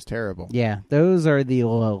 and she was terrible. yeah, those are the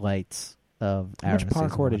low lights of How much Arrow season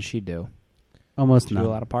parkour one. did she do? Almost Did she do a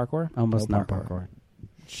none. lot of parkour? Almost No no parkour.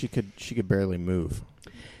 She could barely move.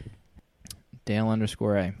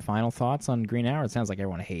 Dale_A. Final thoughts on Green Arrow? It sounds like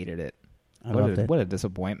everyone hated it. I loved it. What a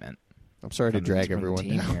disappointment. I'm sorry to from drag the everyone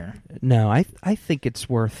team down. here. No, I think it's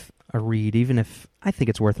worth a read. Even if I think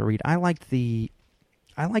it's worth a read, I liked the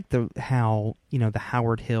how the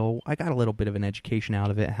Howard Hill. I got a little bit of an education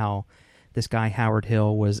out of it. How this guy Howard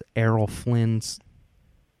Hill was Errol Flynn's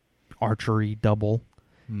archery double,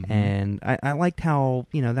 and I liked how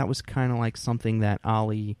that was kind of like something that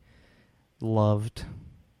Ollie loved.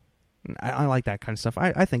 I like that kind of stuff.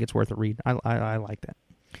 I think it's worth a read. I like that.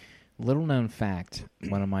 Little known fact,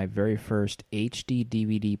 one of my very first HD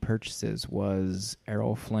DVD purchases was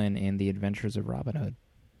Errol Flynn in The Adventures of Robin Hood.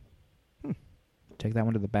 Take that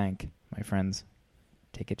one to the bank, my friends.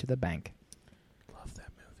 Take it to the bank. Love that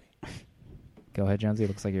movie. Go ahead, Jonesy. It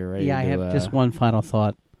looks like you're ready Yeah, I to have just one final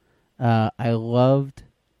thought. I loved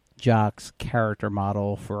Jock's character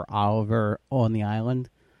model for Oliver on the island,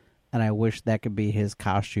 and I wish that could be his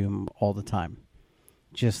costume all the time.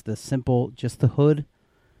 Just the hood,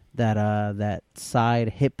 that side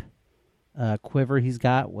hip quiver he's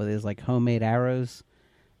got with his like homemade arrows,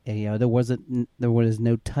 and there was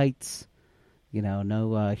no tights,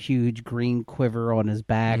 no huge green quiver on his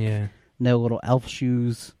back, Yeah, no little elf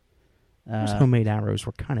shoes. those homemade arrows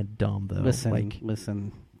were kind of dumb though.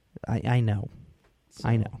 Listen. I know.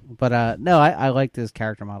 I know. But no, I liked his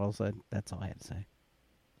character models. So that's all I had to say.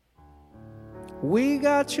 We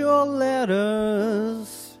got your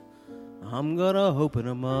letters. I'm gonna open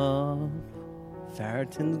them up.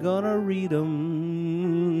 Farrington's gonna read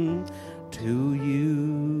them to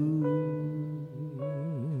you.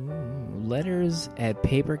 Letters at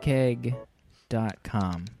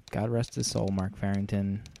paperkeg.com. God rest his soul, Mark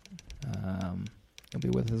Farrington. He'll be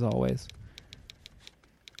with us always.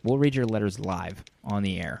 We'll read your letters live on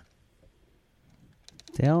the air.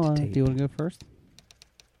 Dale, do Tape. you want to go first?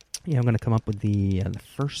 Yeah, I'm going to come up with the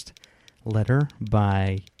first letter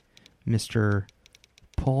by Mr.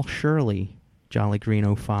 Paul Shirley, Jolly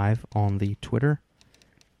Green 05 on the Twitter,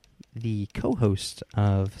 the co-host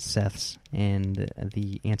of Seth's and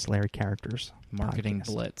the Ancillary Characters Marketing podcast.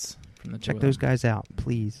 blitz from the two Check of those them. guys out,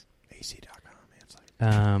 please.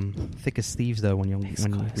 AC.com. Thick as thieves though when you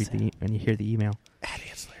hear the email. Add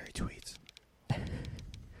ancillary tweets.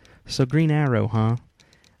 So Green Arrow, huh?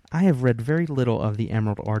 I have read very little of the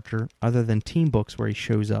Emerald Archer other than team books where he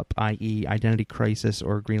shows up, i.e. Identity Crisis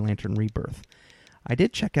or Green Lantern Rebirth. I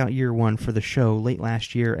did check out year 1 for the show late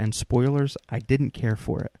last year, and spoilers, I didn't care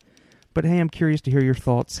for it. But hey, I'm curious to hear your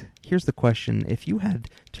thoughts. Here's the question. If you had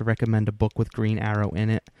to recommend a book with Green Arrow in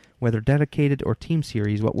it, whether dedicated or team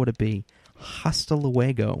series, what would it be? Hasta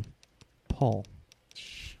luego. Paul.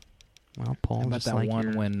 Well, Paul, How about just that like one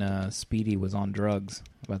your- when Speedy was on drugs?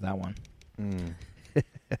 How about that one?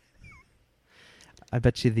 I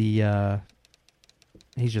bet you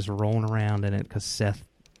he's just rolling around in it because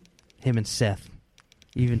him and Seth,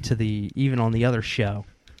 even on the other show,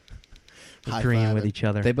 agreeing with High-fiving. each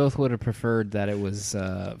other. They both would have preferred that it was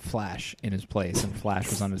Flash in his place, and Flash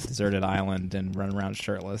was on a deserted island and run around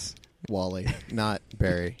shirtless. Wally, not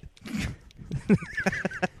Barry.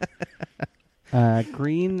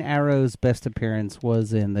 Green Arrow's best appearance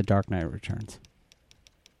was in The Dark Knight Returns.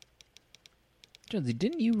 Jonesy,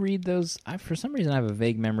 didn't you read those? For some reason, I have a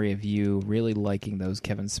vague memory of you really liking those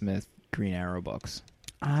Kevin Smith Green Arrow books.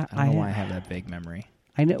 I don't know why I have that vague memory.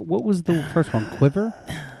 I know. What was the first one? Quiver?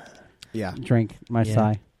 Yeah. Drink my Yeah.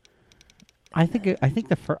 sigh. I think I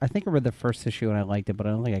read the first issue and I liked it, but I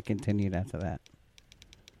don't think I continued after that.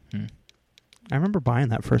 I remember buying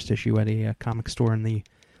that first issue at a comic store in the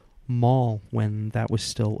mall when that was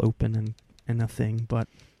still open and a thing, but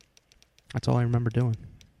that's all I remember doing.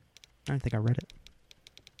 I don't think I read it.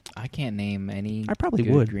 I can't name any. I probably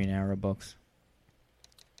good would. Green Arrow books.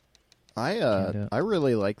 I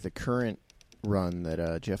really like the current run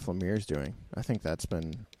that Jeff Lemire's doing. I think that's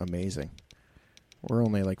been amazing. We're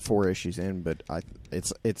only like 4 issues in, but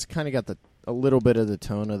it's kind of got a little bit of the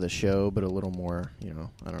tone of the show, but a little more,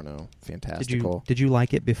 I don't know, fantastical. Did you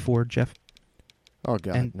like it before, Jeff? Oh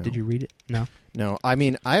God, and no. Did you read it? No. No, I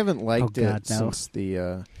mean I haven't liked God, it no.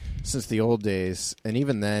 since the old days, and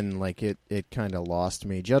even then, like it kind of lost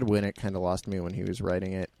me. Judd Winnick kind of lost me when he was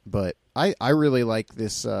writing it, but I really like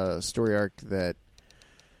this story arc that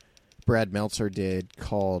Brad Meltzer did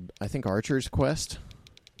called, I think, Archer's Quest.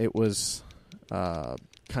 It was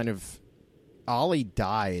kind of Ollie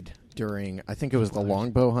died during, I think it was the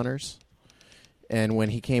Longbow Hunters. And when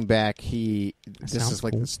he came back, this is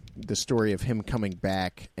like cool. the story of him coming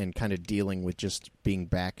back and kind of dealing with just being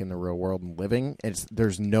back in the real world and living.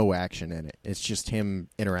 There's no action in it. It's just him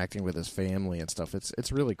interacting with his family and stuff.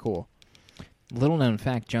 It's really cool. Little known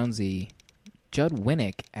fact, Jonesy, Judd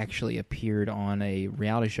Winnick actually appeared on a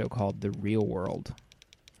reality show called The Real World.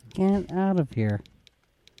 Get out of here.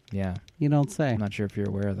 Yeah. You don't say. I'm not sure if you're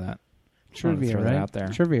aware of that. Just wanted to Trivia, throw that right? out there.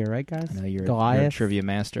 Trivia, right, guys? I know you're a Goliath. trivia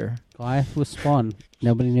master. Goliath was Spawn.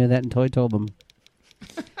 Nobody knew that until I told them.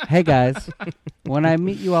 Hey, guys. When I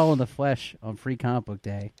meet you all in the flesh on Free Comic Book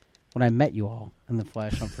Day, when I met you all in the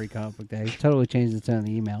flesh on Free Comic Book Day, totally changed the tone of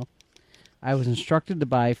the email, I was instructed to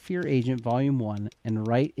buy Fear Agent Volume 1 and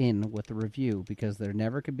write in with a review because there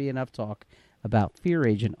never could be enough talk about Fear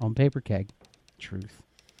Agent on Paper Keg. Truth.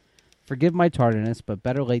 Forgive my tardiness, but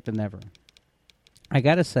better late than never. I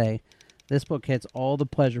gotta say, this book hits all the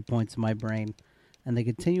pleasure points in my brain, and the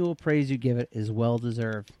continual praise you give it is well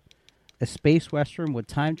deserved. A space western with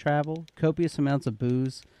time travel, copious amounts of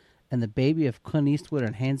booze, and the baby of Clint Eastwood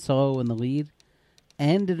and Han Solo in the lead,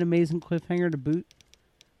 and an amazing cliffhanger to boot.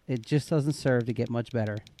 It just doesn't serve to get much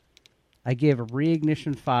better. I give a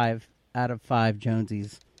Reignition 5 out of 5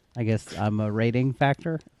 Jonesies. I guess I'm a rating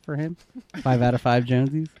factor for him. 5 out of 5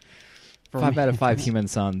 Jonesies. 5 out of 5 human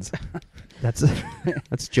sons. That's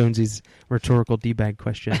Jonesy's rhetorical D-bag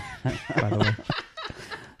question, by the way.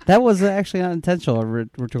 That was actually not intentional, a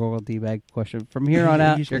rhetorical D-bag question. From here on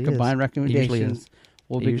out, your Usually combined is. recommendations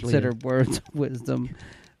will be Usually considered words of wisdom.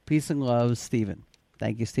 Peace and love, Stephen.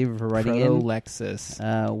 Thank you, Stephen, for writing in. Lexus.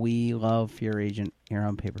 We love Fear Agent here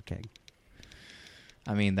on Paper Keg.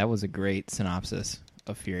 I mean, that was a great synopsis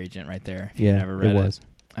of Fear Agent right there. If Yeah, you've never read it was.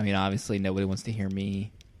 I mean, obviously, nobody wants to hear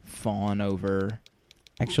me fawn over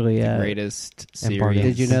Actually, the greatest Embargo.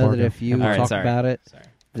 series. did you know that if you All right, talk sorry. about it,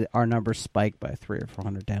 Sorry. our numbers spike by 300 or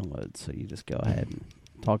 400 downloads? So you just go ahead and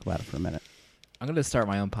talk about it for a minute. I'm going to start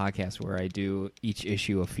my own podcast where I do each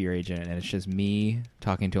issue of Fear Agent, and it's just me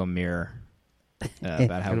talking to a mirror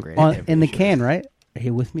about how great In the issue can, is. right? Are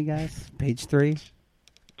you with me, guys? Page 3.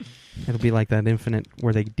 It'll be like that Infinite,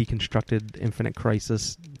 where they deconstructed Infinite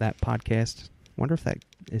Crisis, that podcast. Wonder if that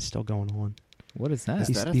is still going on. What is that?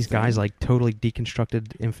 These guys like totally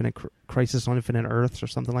deconstructed Infinite Crisis on Infinite Earths or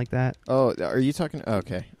something like that. Oh, are you talking? Oh,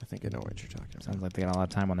 okay, I think I know what you're talking about. Sounds like they got a lot of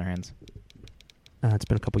time on their hands. It's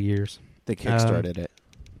been a couple years. They kickstarted it.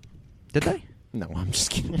 Did they? No, I'm just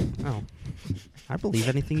kidding. Oh, I believe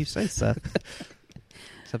anything you say, Seth.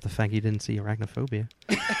 Except the fact you didn't see Arachnophobia.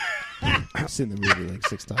 I've seen the movie like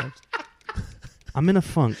 6 times. I'm in a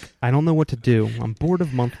funk. I don't know what to do. I'm bored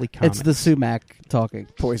of monthly comics. It's the sumac talking.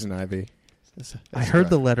 Poison Ivy. I heard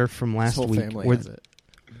the letter from last His whole week family where, has it.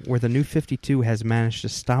 where the new 52 has managed to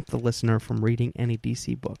stop the listener from reading any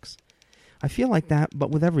DC books. I feel like that,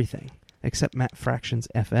 but with everything, except Matt Fraction's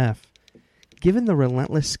FF. Given the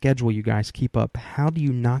relentless schedule you guys keep up, how do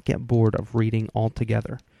you not get bored of reading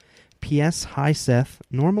altogether? P.S. Hi, Seth.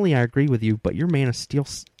 Normally I agree with you, but your Man of Steel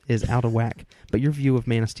is out of whack. But your view of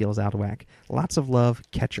Man of Steel is out of whack. Lots of love,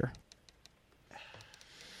 Catcher.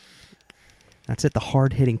 That's it, the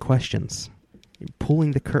hard-hitting questions. You're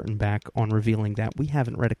pulling the curtain back on revealing that we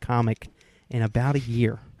haven't read a comic in about a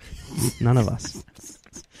year. None of us.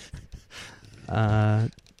 Now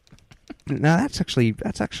that's actually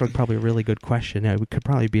probably a really good question. It could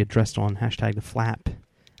probably be addressed on hashtag the flap.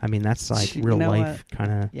 I mean, that's like You real know life what?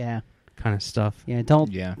 kind Yeah. of stuff. Yeah,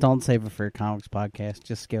 Yeah. don't save it for a comics podcast.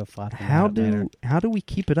 Just go flat. How do we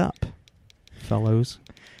keep it up, fellows?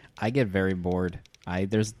 I get very bored. I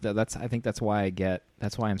think that's why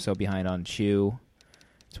I'm so behind on Chew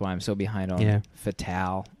That's why I'm so behind on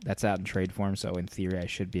Fatale. That's out in trade form, so in theory I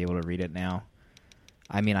should be able to read it now.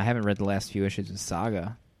 I mean, I haven't read the last few issues of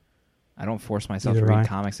Saga. I don't force myself to read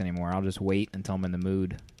comics anymore. I'll just wait until I'm in the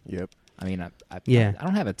mood. Yep. I mean, I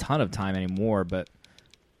don't have a ton of time anymore, but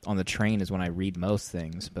on the train is when I read most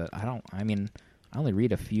things. But I only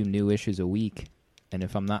read a few new issues a week. And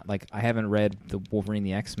if I'm not, like, I haven't read the Wolverine,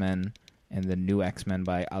 the X-Men, and the new X-Men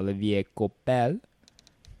by Olivier Coipel.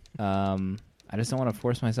 I just don't want to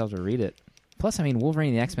force myself to read it. Plus, I mean, Wolverine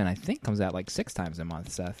and the X-Men, I think, comes out like 6 times a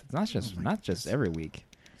month, Seth. It's not just every week.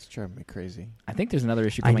 It's driving me crazy. I think there's another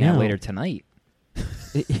issue coming out later tonight.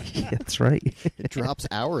 That's right. It drops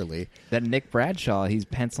hourly. That Nick Bradshaw, he's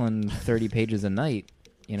penciling 30 pages a night,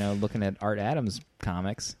 looking at Art Adams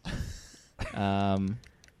comics.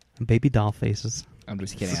 Baby doll faces. I'm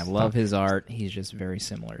just kidding. I love his art. He's just very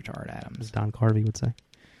similar to Art Adams. As Don Carvey would say.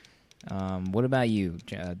 What about you,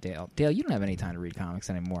 Dale? Dale, you don't have any time to read comics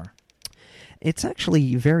anymore. It's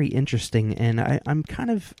actually very interesting, and I'm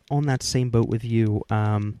kind of on that same boat with you.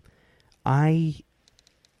 I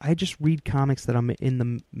just read comics that I'm in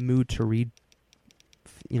the mood to read.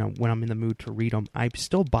 When I'm in the mood to read them, I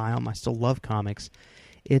still buy them. I still love comics.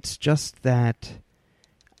 It's just that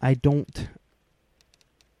I don't.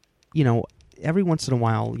 Every once in a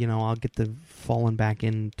while, I'll get the fallen back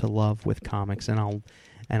into love with comics, and I'll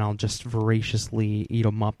just voraciously eat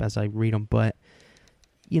them up as I read them. But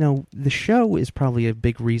the show is probably a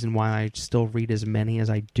big reason why I still read as many as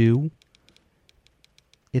I do.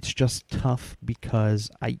 It's just tough because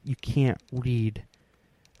you can't read,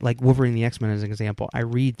 like Wolverine and the X-Men as an example. I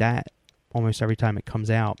read that almost every time it comes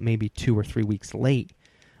out, maybe 2 or 3 weeks late,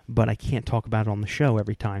 but I can't talk about it on the show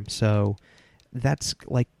every time. So that's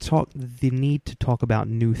like the need to talk about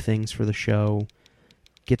new things for the show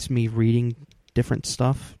gets me reading different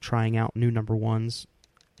stuff, trying out new number ones,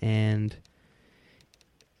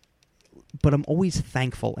 but I'm always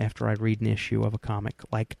thankful after I read an issue of a comic.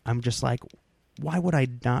 Like, I'm just like, why would I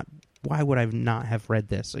not have read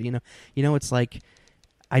this? So, it's like,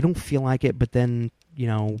 I don't feel like it, but then,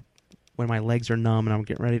 when my legs are numb and I'm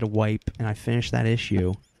getting ready to wipe and I finish that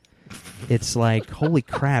issue, it's like, holy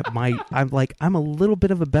crap, I'm a little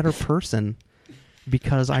bit of a better person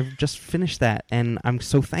because I've just finished that, and I'm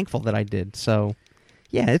so thankful that I did. So,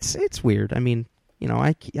 yeah, it's weird. I mean,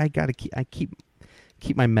 I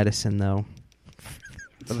keep my medicine though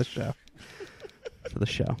for the show.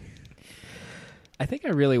 I think I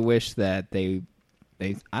really wish that they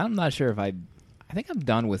I'm not sure if I think I'm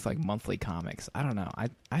done with like monthly comics. I don't know.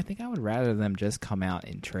 I think I would rather them just come out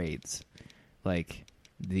in trades, like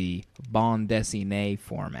the bande dessinée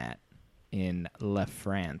format in Le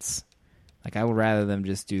France. Like, I would rather them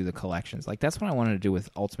just do the collections. Like, that's what I wanted to do with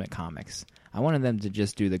Ultimate Comics. I wanted them to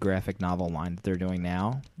just do the graphic novel line that they're doing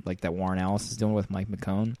now, like that Warren Ellis is doing with Mike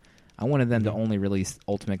McCone. I wanted them to only release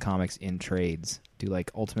Ultimate Comics in trades. Do, like,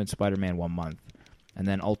 Ultimate Spider-Man 1 month, and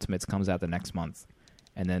then Ultimates comes out the next month.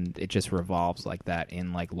 And then it just revolves like that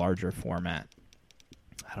in, like, larger format.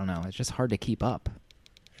 I don't know. It's just hard to keep up.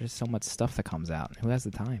 There's so much stuff that comes out. Who has the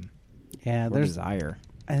time? Yeah, or there's desire.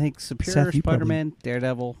 I think Superior Seth, Spider-Man,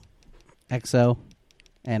 Daredevil, XO,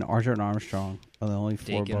 and Archer and Armstrong are the only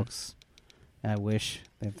 4 Dakin. books. I wish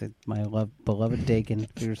my beloved Dakin,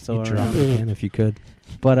 if you're still Drop around. it again if you could.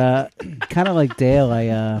 But kind of like Dale,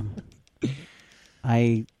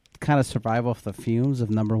 I kind of survive off the fumes of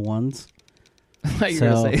number ones. I thought you were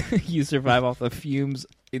going to say you survive off the fumes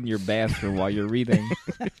in your bathroom while you're reading.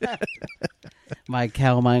 My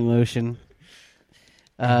calamine lotion.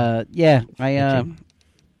 Yeah,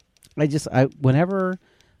 whenever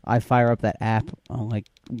I fire up that app on like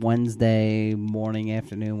Wednesday morning,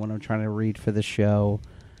 afternoon when I'm trying to read for the show,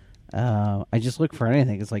 I just look for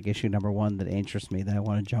anything. It's like issue number 1 that interests me that I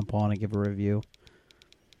want to jump on and give a review.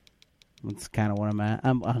 That's kind of what I'm at.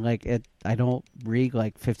 I'm like it. I don't read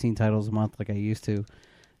like 15 titles a month like I used to.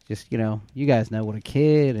 Just you guys know what a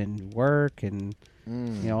kid and work and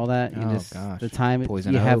all that. Gosh. The time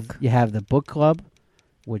Poison you Oak. have the book club,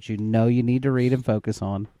 which you need to read and focus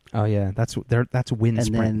on. Oh yeah, that's wind And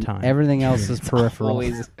sprint then time. everything else is peripheral.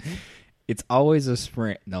 It's always a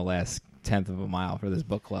sprint, no less 1/10 of a mile for this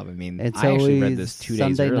book club. I mean, It's I actually always read this 2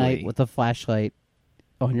 days Sunday early. night with a flashlight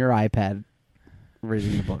on your iPad,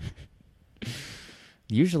 reading the book.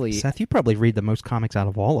 Usually, Seth, you probably read the most comics out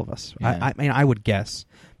of all of us. Yeah. I mean, I would guess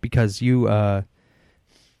because you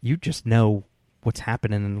just know what's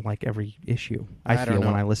happening in like every issue. I don't feel know.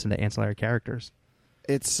 when I listen to Ancillary Characters.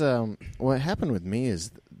 It's what happened with me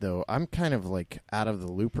is though I'm kind of like out of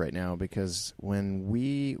the loop right now because when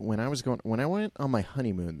I went on my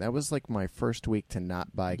honeymoon, that was like my first week to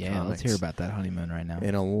not buy yeah, comics let's hear about that honeymoon right now.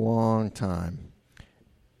 in a long time.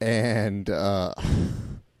 and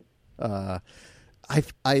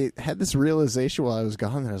I had this realization while I was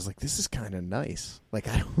gone that I was like, this is kind of nice. Like,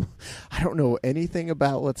 I don't know anything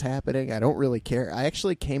about what's happening. I don't really care. I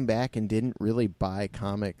actually came back and didn't really buy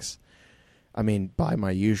comics. I mean, buy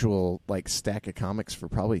my usual like stack of comics for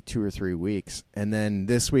probably 2 or 3 weeks, and then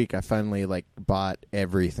this week I finally like bought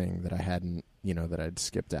everything that I hadn't, that I'd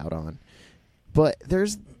skipped out on. But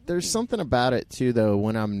there's something about it too, though,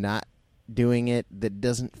 when I'm not doing it that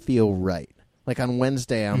doesn't feel right. Like on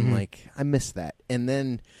Wednesday, I'm like, I miss that. And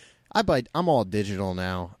then I'm all digital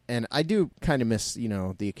now, and I do kind of miss,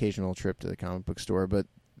 the occasional trip to the comic book store. But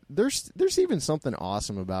there's even something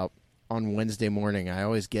awesome about on Wednesday morning. I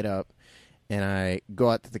always get up and I go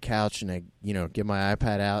out to the couch and I, get my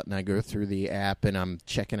iPad out and I go through the app and I'm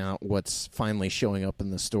checking out what's finally showing up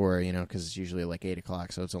in the store, because it's usually like 8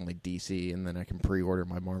 o'clock, so it's only DC, and then I can pre-order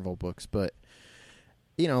my Marvel books. But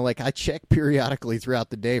like I check periodically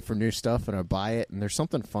throughout the day for new stuff and I buy it, and there's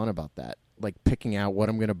something fun about that. Like picking out what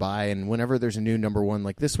I'm going to buy, and whenever there's a new number one,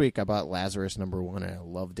 like this week I bought Lazarus #1 and I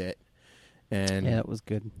loved it. And Yeah, it was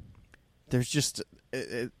good. There's just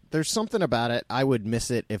there's something about it. I would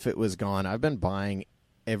miss it if it was gone. I've been buying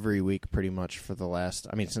every week pretty much for the last,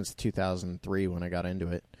 since 2003 when I got into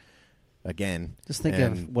it again. Just think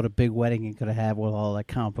of what a big wedding you could have had with all that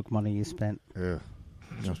comic book money you spent. Ugh.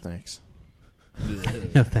 No thanks.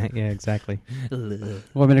 No, yeah, exactly.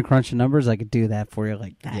 Want me to crunch the numbers? I could do that for you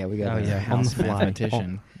like that. Yeah, we got Oh, a yeah, house on the fly.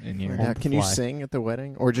 mathematician in here. Now, the can you fly. sing at the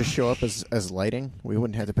wedding, or just show up as lighting? We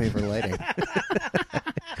wouldn't have to pay for lighting.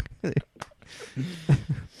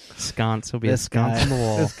 Sconce will be a sconce on the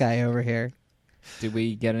wall. This guy over here. Did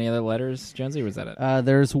we get any other letters, Jonesy, or was that it?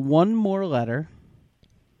 There's one more letter,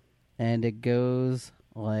 and it goes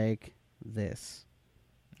like this.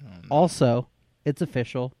 Oh, no. Also, it's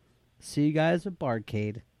official. See you guys at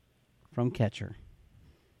Barcade from Catcher.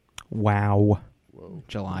 Wow. Whoa.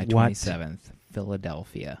 July What? 27th,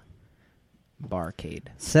 Philadelphia. Barcade.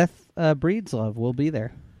 Seth Breedslove will be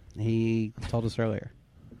there. He told us earlier.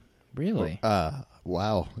 Really?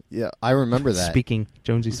 Wow. Yeah, I remember that.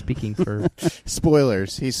 Jonesy's speaking for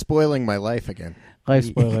Spoilers. He's spoiling my life again. Life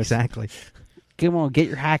spoilers. Exactly. Come on, get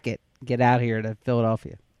your hacket. Get out here to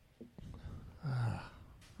Philadelphia.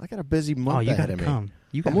 I got a busy month Oh, you ahead gotta of me. come.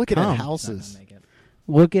 You I'm gotta looking come. at Not houses. gonna make it.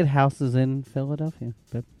 Look at houses in Philadelphia.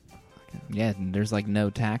 But Yeah, there's like no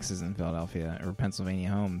taxes in Philadelphia or Pennsylvania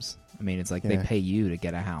homes. I mean, it's like they Yeah. pay you to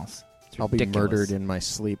get a house. It's I'll be ridiculous. murdered in my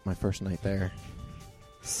sleep my first night there.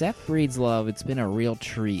 Seth Breedslove, it's been a real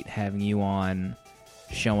treat having you on,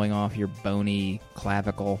 showing off your bony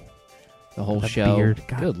clavicle the whole The show. beard.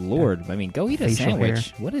 God, Good Lord. I mean, go eat a facial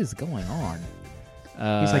sandwich. What is going on?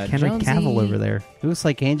 He's like Henry Jonesy, Cavill over there. it looks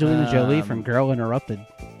like Angelina Jolie from Girl Interrupted.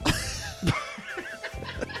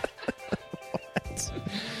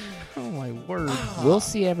 Oh my word. We'll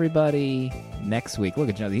see everybody next week. Look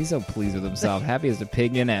at Jonesy. He's so pleased with himself. Happy as a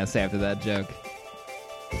pig in ass after that joke.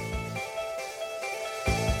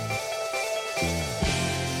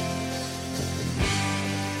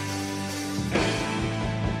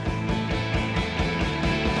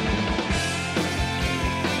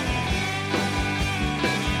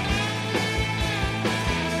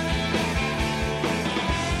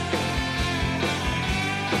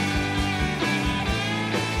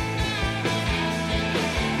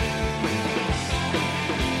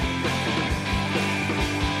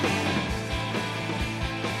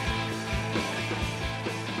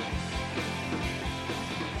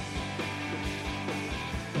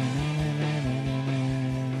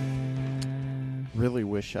 Really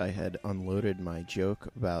wish I had unloaded my joke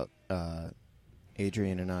about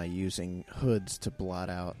Adrian and I using hoods to blot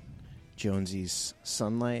out Jonesy's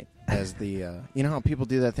sunlight as the you know how people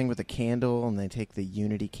do that thing with a candle and they take the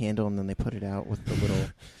Unity candle and then they put it out with the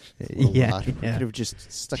little Yeah, lot. yeah. Could have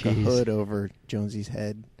just stuck a Jeez. hood over Jonesy's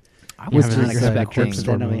head. I Which was having not is like a expecting.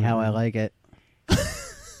 drugstore generally how I like it.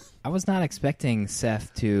 I was not expecting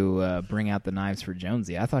Seth to bring out the knives for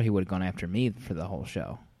Jonesy. I thought he would have gone after me for the whole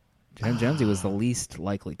show. Jonesy was the least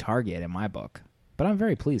likely target in my book, but I'm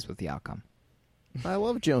very pleased with the outcome. I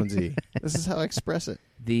love Jonesy. This is how I express it.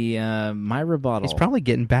 The my rebuttal. He's probably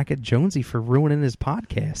getting back at Jonesy for ruining his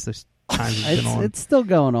podcast this time he's been on. It's still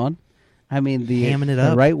going on. I mean, Hamming it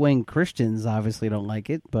the up. right-wing Christians obviously don't like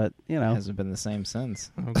it, but, you know. hasn't been the same since.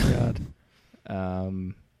 Oh,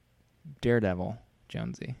 God. Daredevil,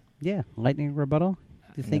 Jonesy. Yeah, lightning rebuttal. Do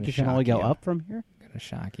you I'm think gonna you can only shock go you. up from here? Gonna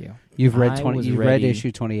shock you. You've read I 20. was You've read ready-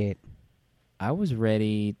 issue 28. I was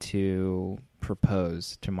ready to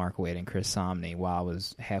propose to Mark Waid and Chris Somney while I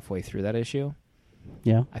was halfway through that issue.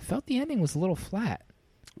 Yeah. I felt the ending was a little flat.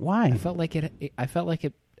 Why? I felt like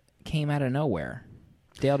it came out of nowhere.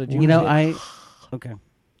 Dale, did you? You know, read it? okay.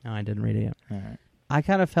 No, I didn't read it yet. All right. I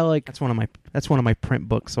kind of felt like. That's one of my print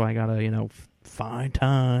books, so I gotta find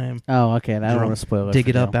time, Oh, okay. And I don't want to spoil it. dig for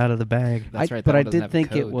it up Dale. out of the bag. That's right. But that I one doesn't did have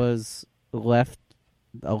think it code. was a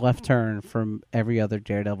left turn from every other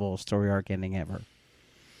Daredevil story arc ending ever.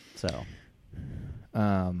 So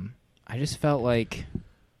I just felt like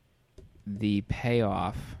the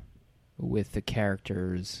payoff with the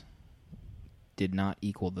characters did not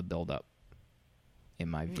equal the build-up, in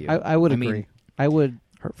my view. I would agree. mean, I would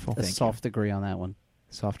Hurtful. a soft agree on that one.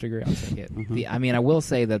 soft degree, I'll take it. I mean, I will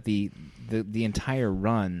say that the entire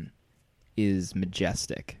run is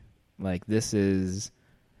majestic. Like, this is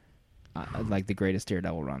like the greatest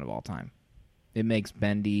Daredevil run of all time. It makes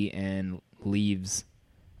Bendy and Leaves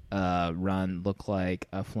run look like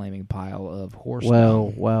a flaming pile of horse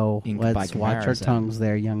dung. Well, inked by let's watch our comparison. tongues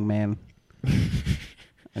there, young man.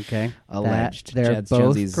 Okay? Alleged. They're Jeds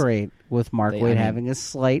both Jonesies- great, with Mark They- Waid I mean- having a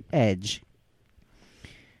slight edge.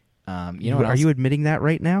 You know what Are else? you admitting that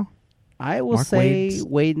right now? I will Mark say Waid's-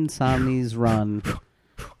 Wade and Somni's run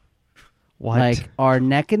What? like are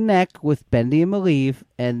neck and neck with Bendy and Malieve,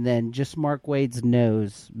 and then just Mark Wade's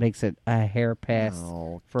nose makes it a hair pass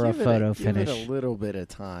No, for a give it photo give it finish. a little bit of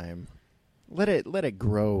time. Let it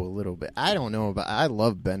grow a little bit. I don't know, but I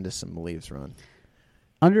love Bendis and Malieve's run.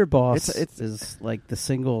 Underboss It's- is like the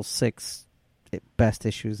single 6 best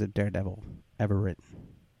issues of Daredevil ever written.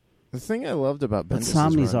 The thing I loved about But Bendis'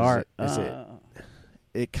 Somni's run art, is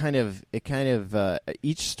it kind of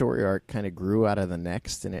each story arc kind of grew out of the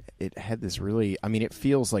next, and it had this really, I mean, it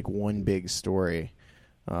feels like one big story.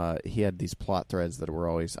 He had these plot threads that were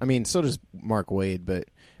always, I mean, so does Mark Waid, but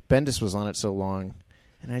Bendis was on it so long,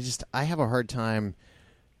 and I have a hard time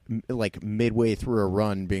like midway through a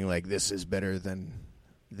run being like, this is better than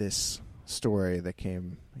this story that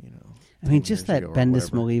came, I mean, 10 just years that ago or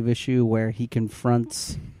Bendis whatever. Malieve issue where he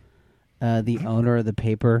confronts the owner of the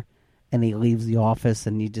paper, and he leaves the office,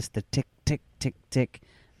 and you just the tick, tick, tick, tick.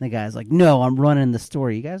 And the guy's like, "No, I'm running the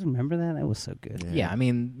story." You guys remember that? That was so good. Yeah, I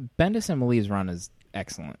mean, Bendis and Malieve's run is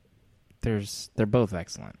excellent. They're both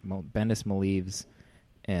excellent. Bendis, Malieve's,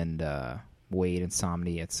 and Wade and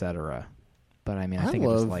Somni, etc. But I mean, I think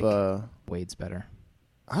love, it's like Wade's better.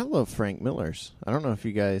 I love Frank Miller's. I don't know if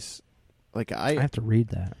you guys like. I have to read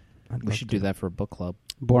that. We should do that for a book club.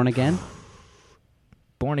 Born Again.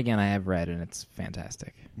 Born Again, I have read, and it's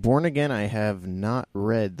fantastic. Born Again, I have not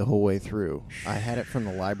read the whole way through. I had it from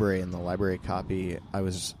the library, and the library copy, I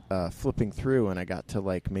was flipping through, and I got to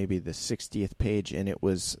like maybe the 60th page, and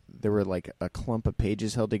there were like a clump of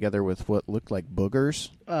pages held together with what looked like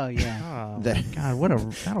boogers Oh yeah. Oh, That-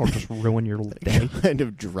 God, that'll just ruin your day. kind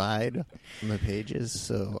of dried on the pages,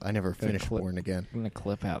 so I never finished clip. Born Again. I'm going to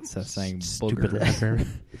clip out Seth saying Stupid booger. library.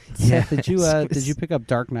 Seth, did you pick up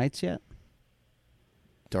Dark Knights yet?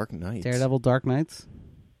 Dark Knights. Daredevil Dark Knights.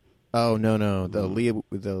 Oh no, the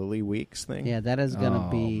Lee Weeks thing. Yeah, that is gonna Oh,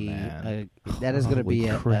 be man. that is gonna be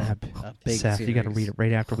Holy a crap. big Seth, series. you got to read it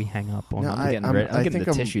right after we hang up. On No, it. I'm I getting think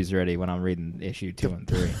the I'm- tissues ready when I'm reading issue 2 and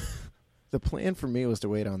 3. The plan for me was to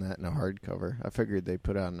wait on that in a hardcover. I figured they'd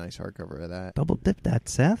put out a nice hardcover of that. Double dip that,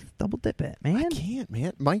 Seth. Double dip it, man. I can't,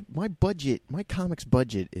 man. My budget, my comics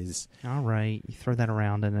budget is. All right, you throw that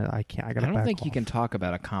around, and I can't. I got. I don't think you can talk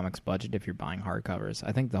about a comics budget if you're buying hardcovers.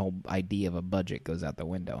 I think the whole idea of a budget goes out the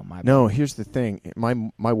window. In my No, here's the thing. My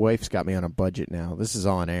wife's got me on a budget now. This is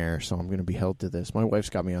on air, so I'm going to be held to this. My wife's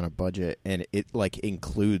got me on a budget, and it like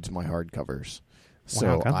includes my hardcovers.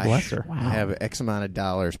 So God I bless her. have X amount of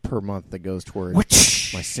dollars per month that goes towards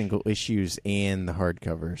my single issues and the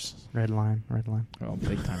hardcovers. Red line. Well,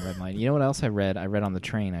 big time red line. You know what else I read? I read on the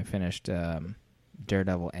train. I finished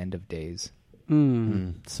Daredevil End of Days.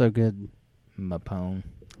 So good. Mapone.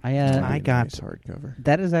 I got- nice hardcover.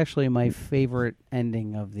 That is actually my favorite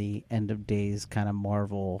ending of the End of Days kind of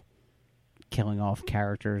Marvel killing off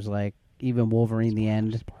characters, like even Wolverine. The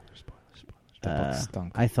end. The book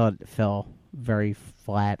stunk. I thought it fell very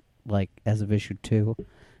flat, like as of issue 2,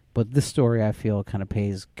 but this story I feel kind of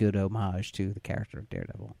pays good homage to the character of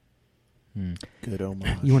Daredevil. Good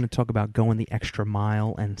homage. You want to talk about going the extra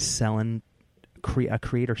mile and selling, a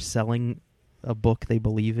creator selling a book they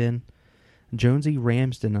believe in? Jonesy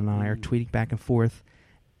Ramsden and I are tweeting back and forth.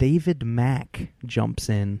 David Mack jumps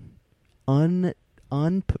in,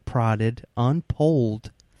 unprodded,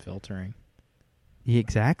 unpolled. Filtering.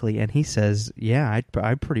 Exactly, and he says, "Yeah,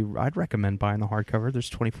 I'd recommend buying the hardcover. There's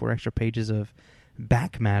 24 extra pages of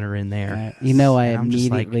back matter in there." You know, I And I'm just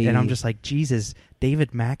like- immediately and I'm just like, Jesus,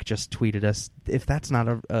 David Mack just tweeted us. If that's not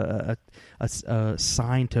a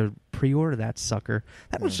sign to pre-order that sucker,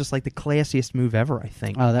 that was just like the classiest move ever. I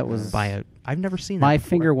think. Oh, that was I've never seen that. My before.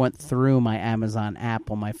 finger went through my Amazon app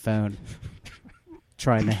on my phone,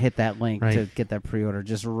 trying to hit that link Right. to get that pre-order,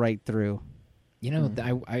 just right through. You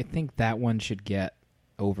know, I think that one should get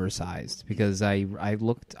oversized because I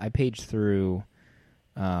paged through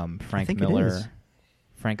Frank think it Miller, is.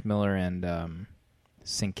 Frank Miller and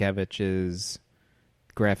Sienkiewicz's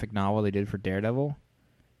graphic novel they did for Daredevil.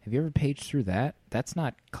 Have you ever paged through that? That's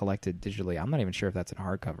not collected digitally. I'm not even sure if that's in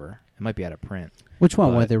hardcover. It might be out of print. Which one?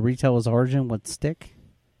 But- What, the Retailer's Origin with Stick?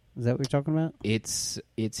 Is that what you're talking about? It's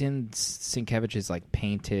in Sienkiewicz's like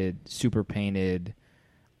painted, super painted,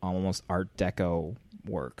 almost Art Deco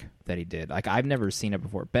work that he did. Like I've never seen it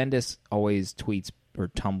before. Bendis always tweets or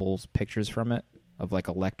tumbles pictures from it of like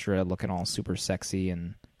Elektra looking all super sexy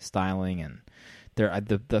and styling, and there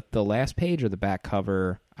the last page or the back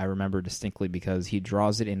cover I remember distinctly because he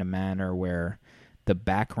draws it in a manner where the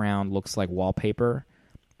background looks like wallpaper,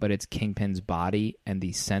 but it's Kingpin's body, and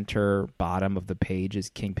the center bottom of the page is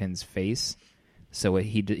Kingpin's face. So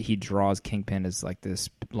he draws Kingpin as like this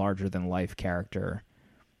larger than life character.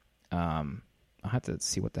 I'll have to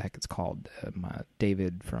see what the heck it's called.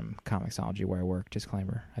 David from Comixology, where I work.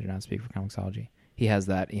 Disclaimer: I do not speak for Comixology. He has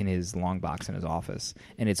that in his long box in his office,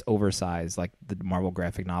 and it's oversized like the Marvel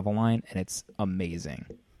graphic novel line, and it's amazing,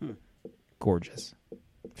 gorgeous.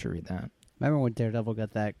 Should read that. Remember when Daredevil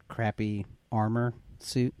got that crappy armor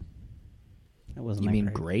suit? That wasn't. You that mean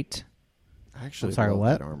great. great? I actually I'm sorry, love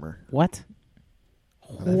what? that armor. What?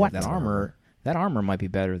 What? That armor might be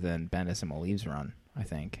better than Bendis and Maleev's run, I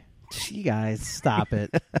think. You guys, stop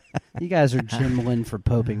it. You guys are Jim Lynn for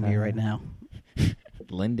poping me right now.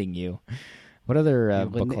 Lending you. What other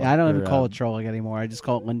book Lindy. club- I don't even or, call it trolling anymore. I just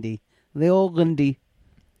call it Lindy. The old Lindy.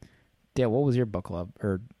 Dale, what was your book club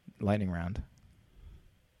or lightning round?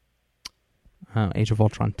 Age of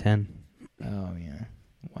Ultron 10. Oh yeah,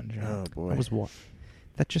 one Oh shot. boy. That was what?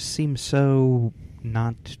 That just seems so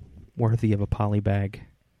not worthy of a polybag.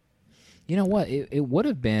 You know what? It would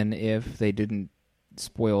have been if they didn't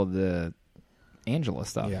spoil the Angela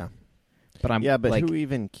stuff. Yeah. But I'm But like, who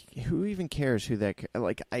even cares who that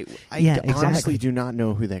like I Yeah, honestly exactly. do not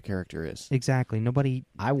know who that character is. Exactly. Nobody.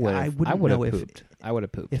 I would have wouldn't know if pooped. I would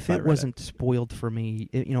have pooped if I it read wasn't spoiled for me.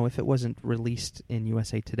 If it wasn't released in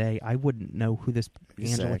USA Today, I wouldn't know who this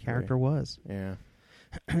Angela Exactly. character was. Yeah.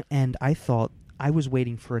 And I thought I was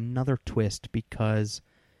waiting for another twist because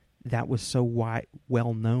that was so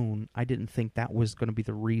well known. I didn't think that was going to be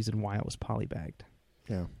the reason why it was polybagged.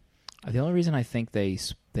 Yeah. The only reason I think they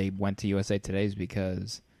went to USA Today is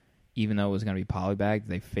because even though it was going to be polybagged,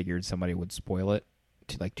 they figured somebody would spoil it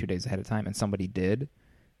like 2 days ahead of time, and somebody did.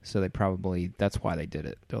 So that's why they did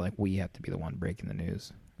it. They're like, we have to be the one breaking the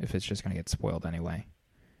news if it's just going to get spoiled anyway.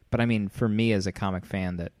 But I mean, for me as a comic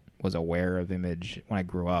fan that was aware of Image when I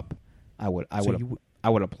grew up, I would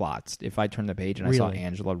have plotzed if I turned the page and I saw Really?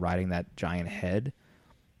 Angela riding that giant head.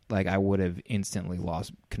 Like I would have instantly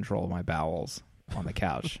lost control of my bowels on the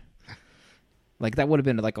couch. Like that would have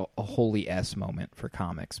been like a holy S moment for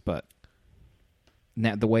comics, but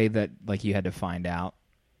now the way that like you had to find out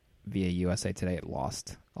via USA Today, it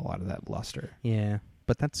lost a lot of that luster. Yeah,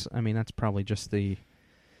 but that's probably just the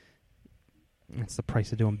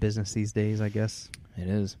price of doing business these days, I guess. It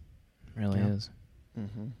is, really Yeah. is.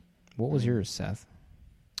 Mm-hmm. What was yours, Seth?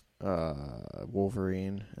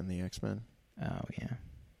 Wolverine and the X-Men. Oh yeah,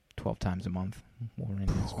 12 times a month. Wolverine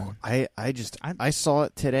and X-Men. I saw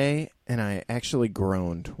it today and I actually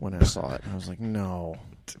groaned when I saw it. I was like, no.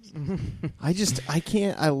 I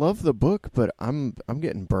can't. I love the book, but I'm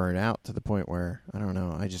getting burned out to the point where I don't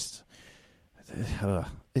know.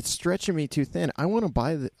 It's stretching me too thin. I want to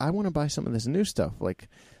buy some of this new stuff. Like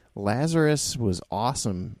Lazarus was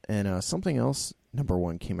awesome, and something else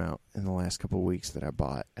 #1 came out in the last couple of weeks that I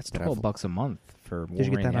bought. That's that $12 a month for Did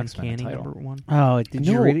you Wolverine get that and X-Men Uncanny title. #1? Oh, did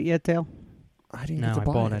you No. read it yet, Dale? I didn't No, get to I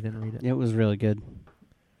buy bought it. it. I didn't read it. It was really good.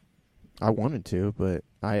 I wanted to, but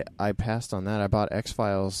I passed on that. I bought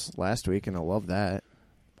X-Files last week, and I love that.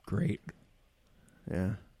 Great.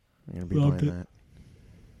 Yeah, I'm gonna be Loved buying it. that.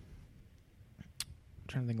 I'm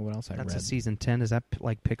trying to think of what else I That's read. a season 10. Does that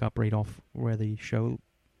pick up right off where the show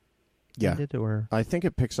Yeah, ended, or I think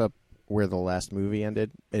it picks up where the last movie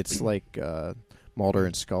ended. It's like Mulder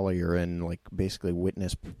and Scully are in like basically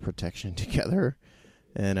witness protection together,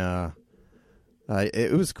 and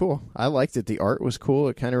it was cool. I liked it. The art was cool.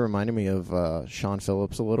 It kind of reminded me of Sean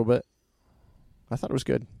Phillips a little bit. I thought it was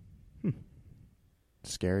good.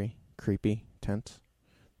 Scary, creepy, tense.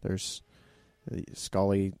 There's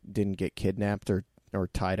Scully didn't get kidnapped or or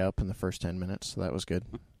tied up in the first 10 minutes, so that was good.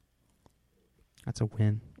 That's a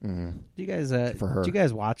win. Mm-hmm. Do you guys For her. do you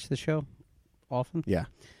guys watch the show often? Yeah.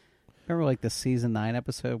 Remember like the season 9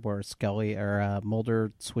 episode where Scully or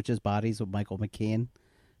Mulder switches bodies with Michael McKean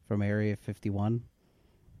from Area 51,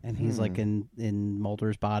 and he's like in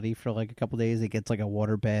Mulder's body for like a couple days. He gets like a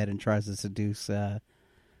waterbed and tries to seduce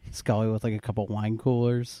Scully with like a couple wine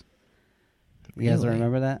coolers. You guys Really?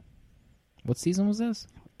 remember that? What season was this?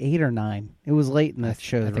 8 or 9. It was late in the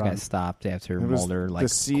show's I think I run. stopped after It was Mulder like the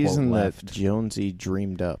season quote, that left. Jonesy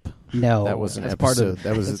dreamed up. No, That was an that's part episode. of-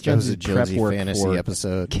 that was that's that was a Jonesy's prep Jonesy work fantasy for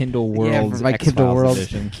episode. Kindle Yeah, World's for my X-Files Kindle World.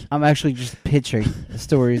 edition. I'm actually just pitching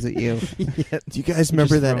stories at you. Do you guys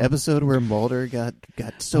remember just that throw- episode where Mulder got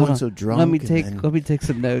so Hold and on. so drunk? Let me and take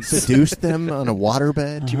some notes. seduced them on a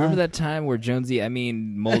waterbed. Do you remember that time where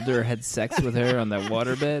Mulder had sex with her on that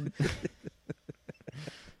waterbed?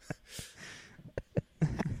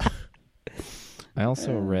 I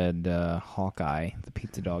also read Hawkeye, the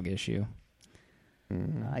Pizza Dog issue.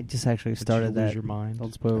 I just actually Did you started lose that. your mind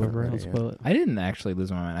Don't spoil it. over Don't it? spoil it. I didn't actually lose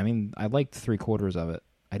my mind. I mean, I liked 3/4 of it.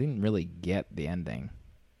 I didn't really get the ending.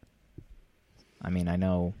 I mean, I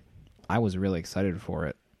know I was really excited for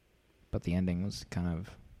it, but the ending was kind of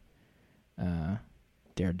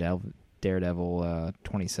Daredevil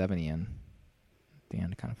 27-ian. The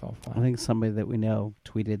end kind of fell flat. I think somebody that we know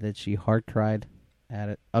tweeted that she hard cried at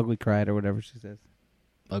it, ugly cried, or whatever she says.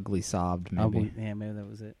 Ugly sobbed, maybe. Ugly, yeah, maybe that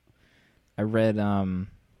was it. I read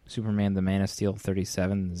Superman the Man of Steel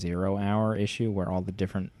 37 0 Hour issue where all the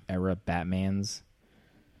different era Batmans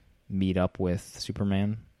meet up with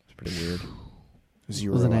Superman. It's pretty weird.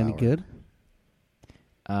 0 Was it any hour. good?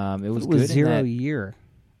 It was It was good in 0 that- year.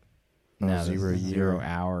 No, Oh, this 0 is year. 0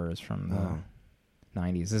 Hours from the Oh.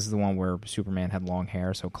 90s. This is the one where Superman had long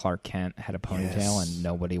hair, so Clark Kent had a ponytail, Yes. and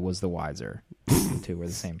nobody was the wiser. The two were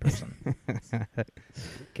the same person.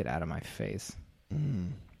 Get out of my face.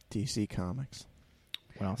 DC Comics.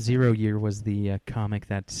 What else? 0 Year was the comic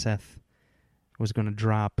that Seth was going to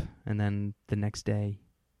drop, and then the next day,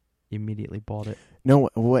 he immediately bought it. No,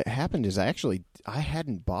 what happened is I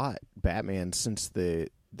hadn't bought Batman since the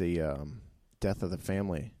Death of the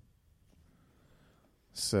Family.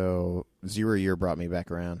 So 0 Year brought me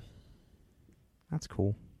back around. That's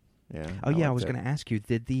cool. Yeah. Oh yeah, I liked was it. going to ask you,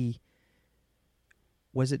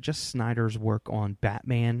 was it just Snyder's work on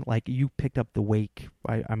Batman? Like, you picked up the Wake,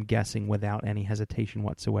 I'm guessing, without any hesitation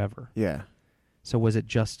whatsoever. Yeah. So was it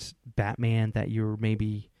just Batman that you were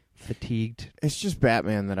maybe fatigued? It's just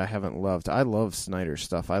Batman that I haven't loved. I love Snyder's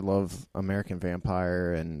stuff. I love American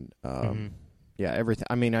Vampire and yeah, everything.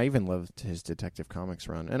 I mean, I even loved his Detective Comics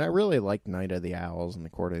run, and I really liked Night of the Owls and the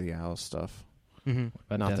Court of the Owls stuff. Mm-hmm.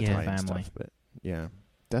 But Not Death the of the Titan Family. stuff, but yeah,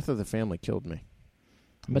 Death of the Family killed me.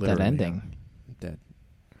 But that Literally, ending. I'm dead.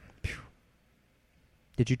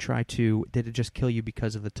 Did it just kill you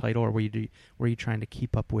because of the title, or were you trying to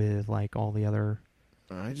keep up with like all the other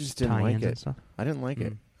I just didn't tie-ins like and it. stuff? I didn't like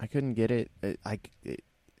it. Mm. I couldn't get it.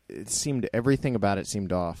 It seemed everything about it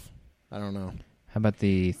seemed off. I don't know. How about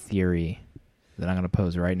the theory that I'm going to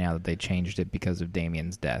pose right now that they changed it because of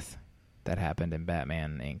Damian's death that happened in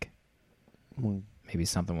Batman Inc.? Well, Maybe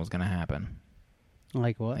something was going to happen.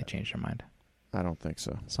 Like They what? changed their mind. I don't think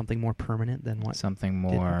so. Something more permanent than what? Something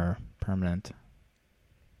more permanent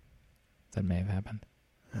that may have happened.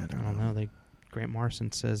 I I don't know. Grant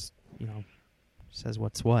Morrison says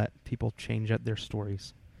what's what. People change up their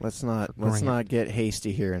stories. Let's not Grant. get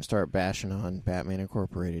hasty here and start bashing on Batman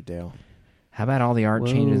Incorporated, Dale. How about all the art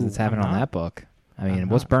changes Whoa, that's happened I'm on not. that book? I mean, I'm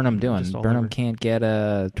what's not. Burnham I'm doing? just all Burnham over. can't get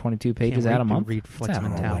 22 pages Can't out a wait to month? read What's Flex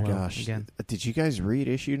happening? Oh my Metallo gosh! again. Did you guys read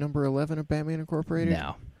issue number 11 of Batman Incorporated?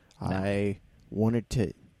 No. I wanted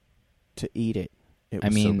to eat it. It was I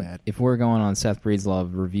mean, so bad. if we're going on Seth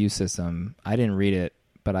Breedlove review system, I didn't read it,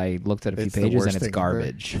 but I looked at a few It's the pages worst and it's thing ever.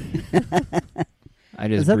 garbage. I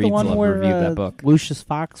just Is that the one Breedlove where reviewed that book. Lucius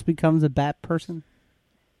Fox becomes a bat person?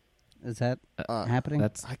 Is that happening?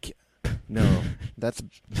 That's I can't, no, that's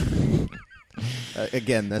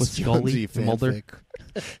again. That's With Scully, Jonesy Mulder?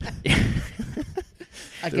 fanfic.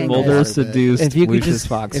 I can't Mulder get it. seduced if you could Lucius just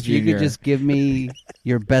Fox if Jr. you could just give me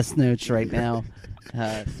your best notes right now,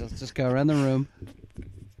 let's just go around the room.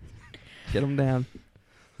 Get them down.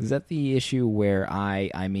 Is that the issue where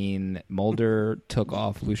I mean, Mulder took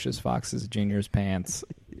off Lucius Fox's Jr.'s pants?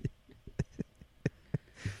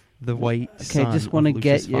 The white. Okay, son just want to of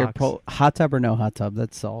get Lucius your Fox. hot tub or no hot tub.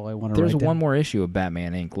 That's all I want to. There's write one down. more issue of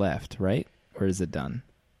Batman Inc. left, right? Or is it done?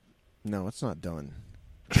 No, it's not done.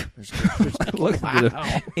 Look at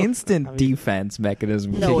the instant defense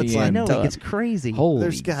mechanism. No, kicking I in. know it gets crazy. Holy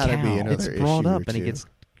There's gotta be cow. another It's brought issue up, or and two.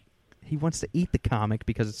 He wants to eat the comic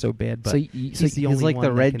because it's so bad, but So he's the He's only like one the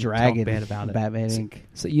that Red can Dragon talk bad about it. Batman Inc.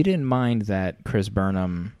 So you didn't mind that Chris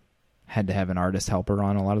Burnham had to have an artist helper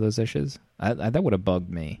on a lot of those issues? That would have bugged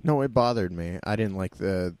me. No, it bothered me. I didn't like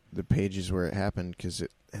the pages where it happened because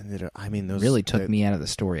it ended up. I mean, those Really took me out of the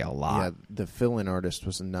story a Yeah, lot. the fill-in artist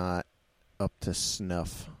was not up to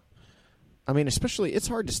snuff. I mean, especially it's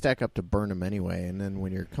hard to stack up to Burnham anyway, and then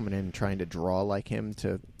when you're coming in and trying to draw like him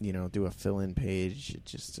to do a fill-in page, it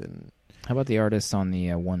just didn't. How about the artist on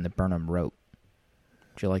the one that Burnham wrote?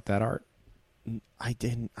 Did you like that art? I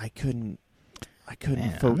didn't. I couldn't.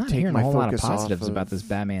 Man, fo- I'm not take hearing my a whole lot of focus off positives of- about this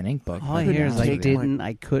Batman Inc. book. All I couldn't hear is I take didn't,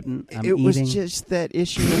 I couldn't, I'm It eating. was just that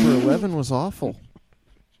issue number 11 was awful.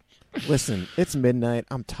 Listen, it's midnight.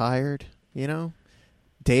 I'm tired.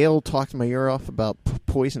 Dale talked my ear off about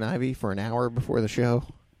Poison Ivy for an hour before the show.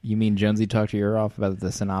 You mean Jonesy talked your ear off about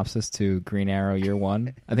the synopsis to Green Arrow Year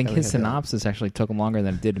One? I think Oh, his yeah, synopsis actually took him longer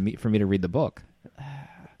than it did for me to read the book.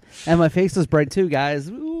 And my face was bright too, guys.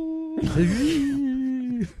 Ooh.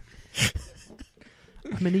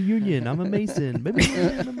 I'm in a union. I'm a Mason.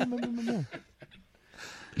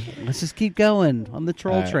 Let's just keep going on the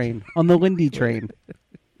troll All right. train, on the Lindy train.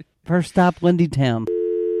 First stop, Lindy Town.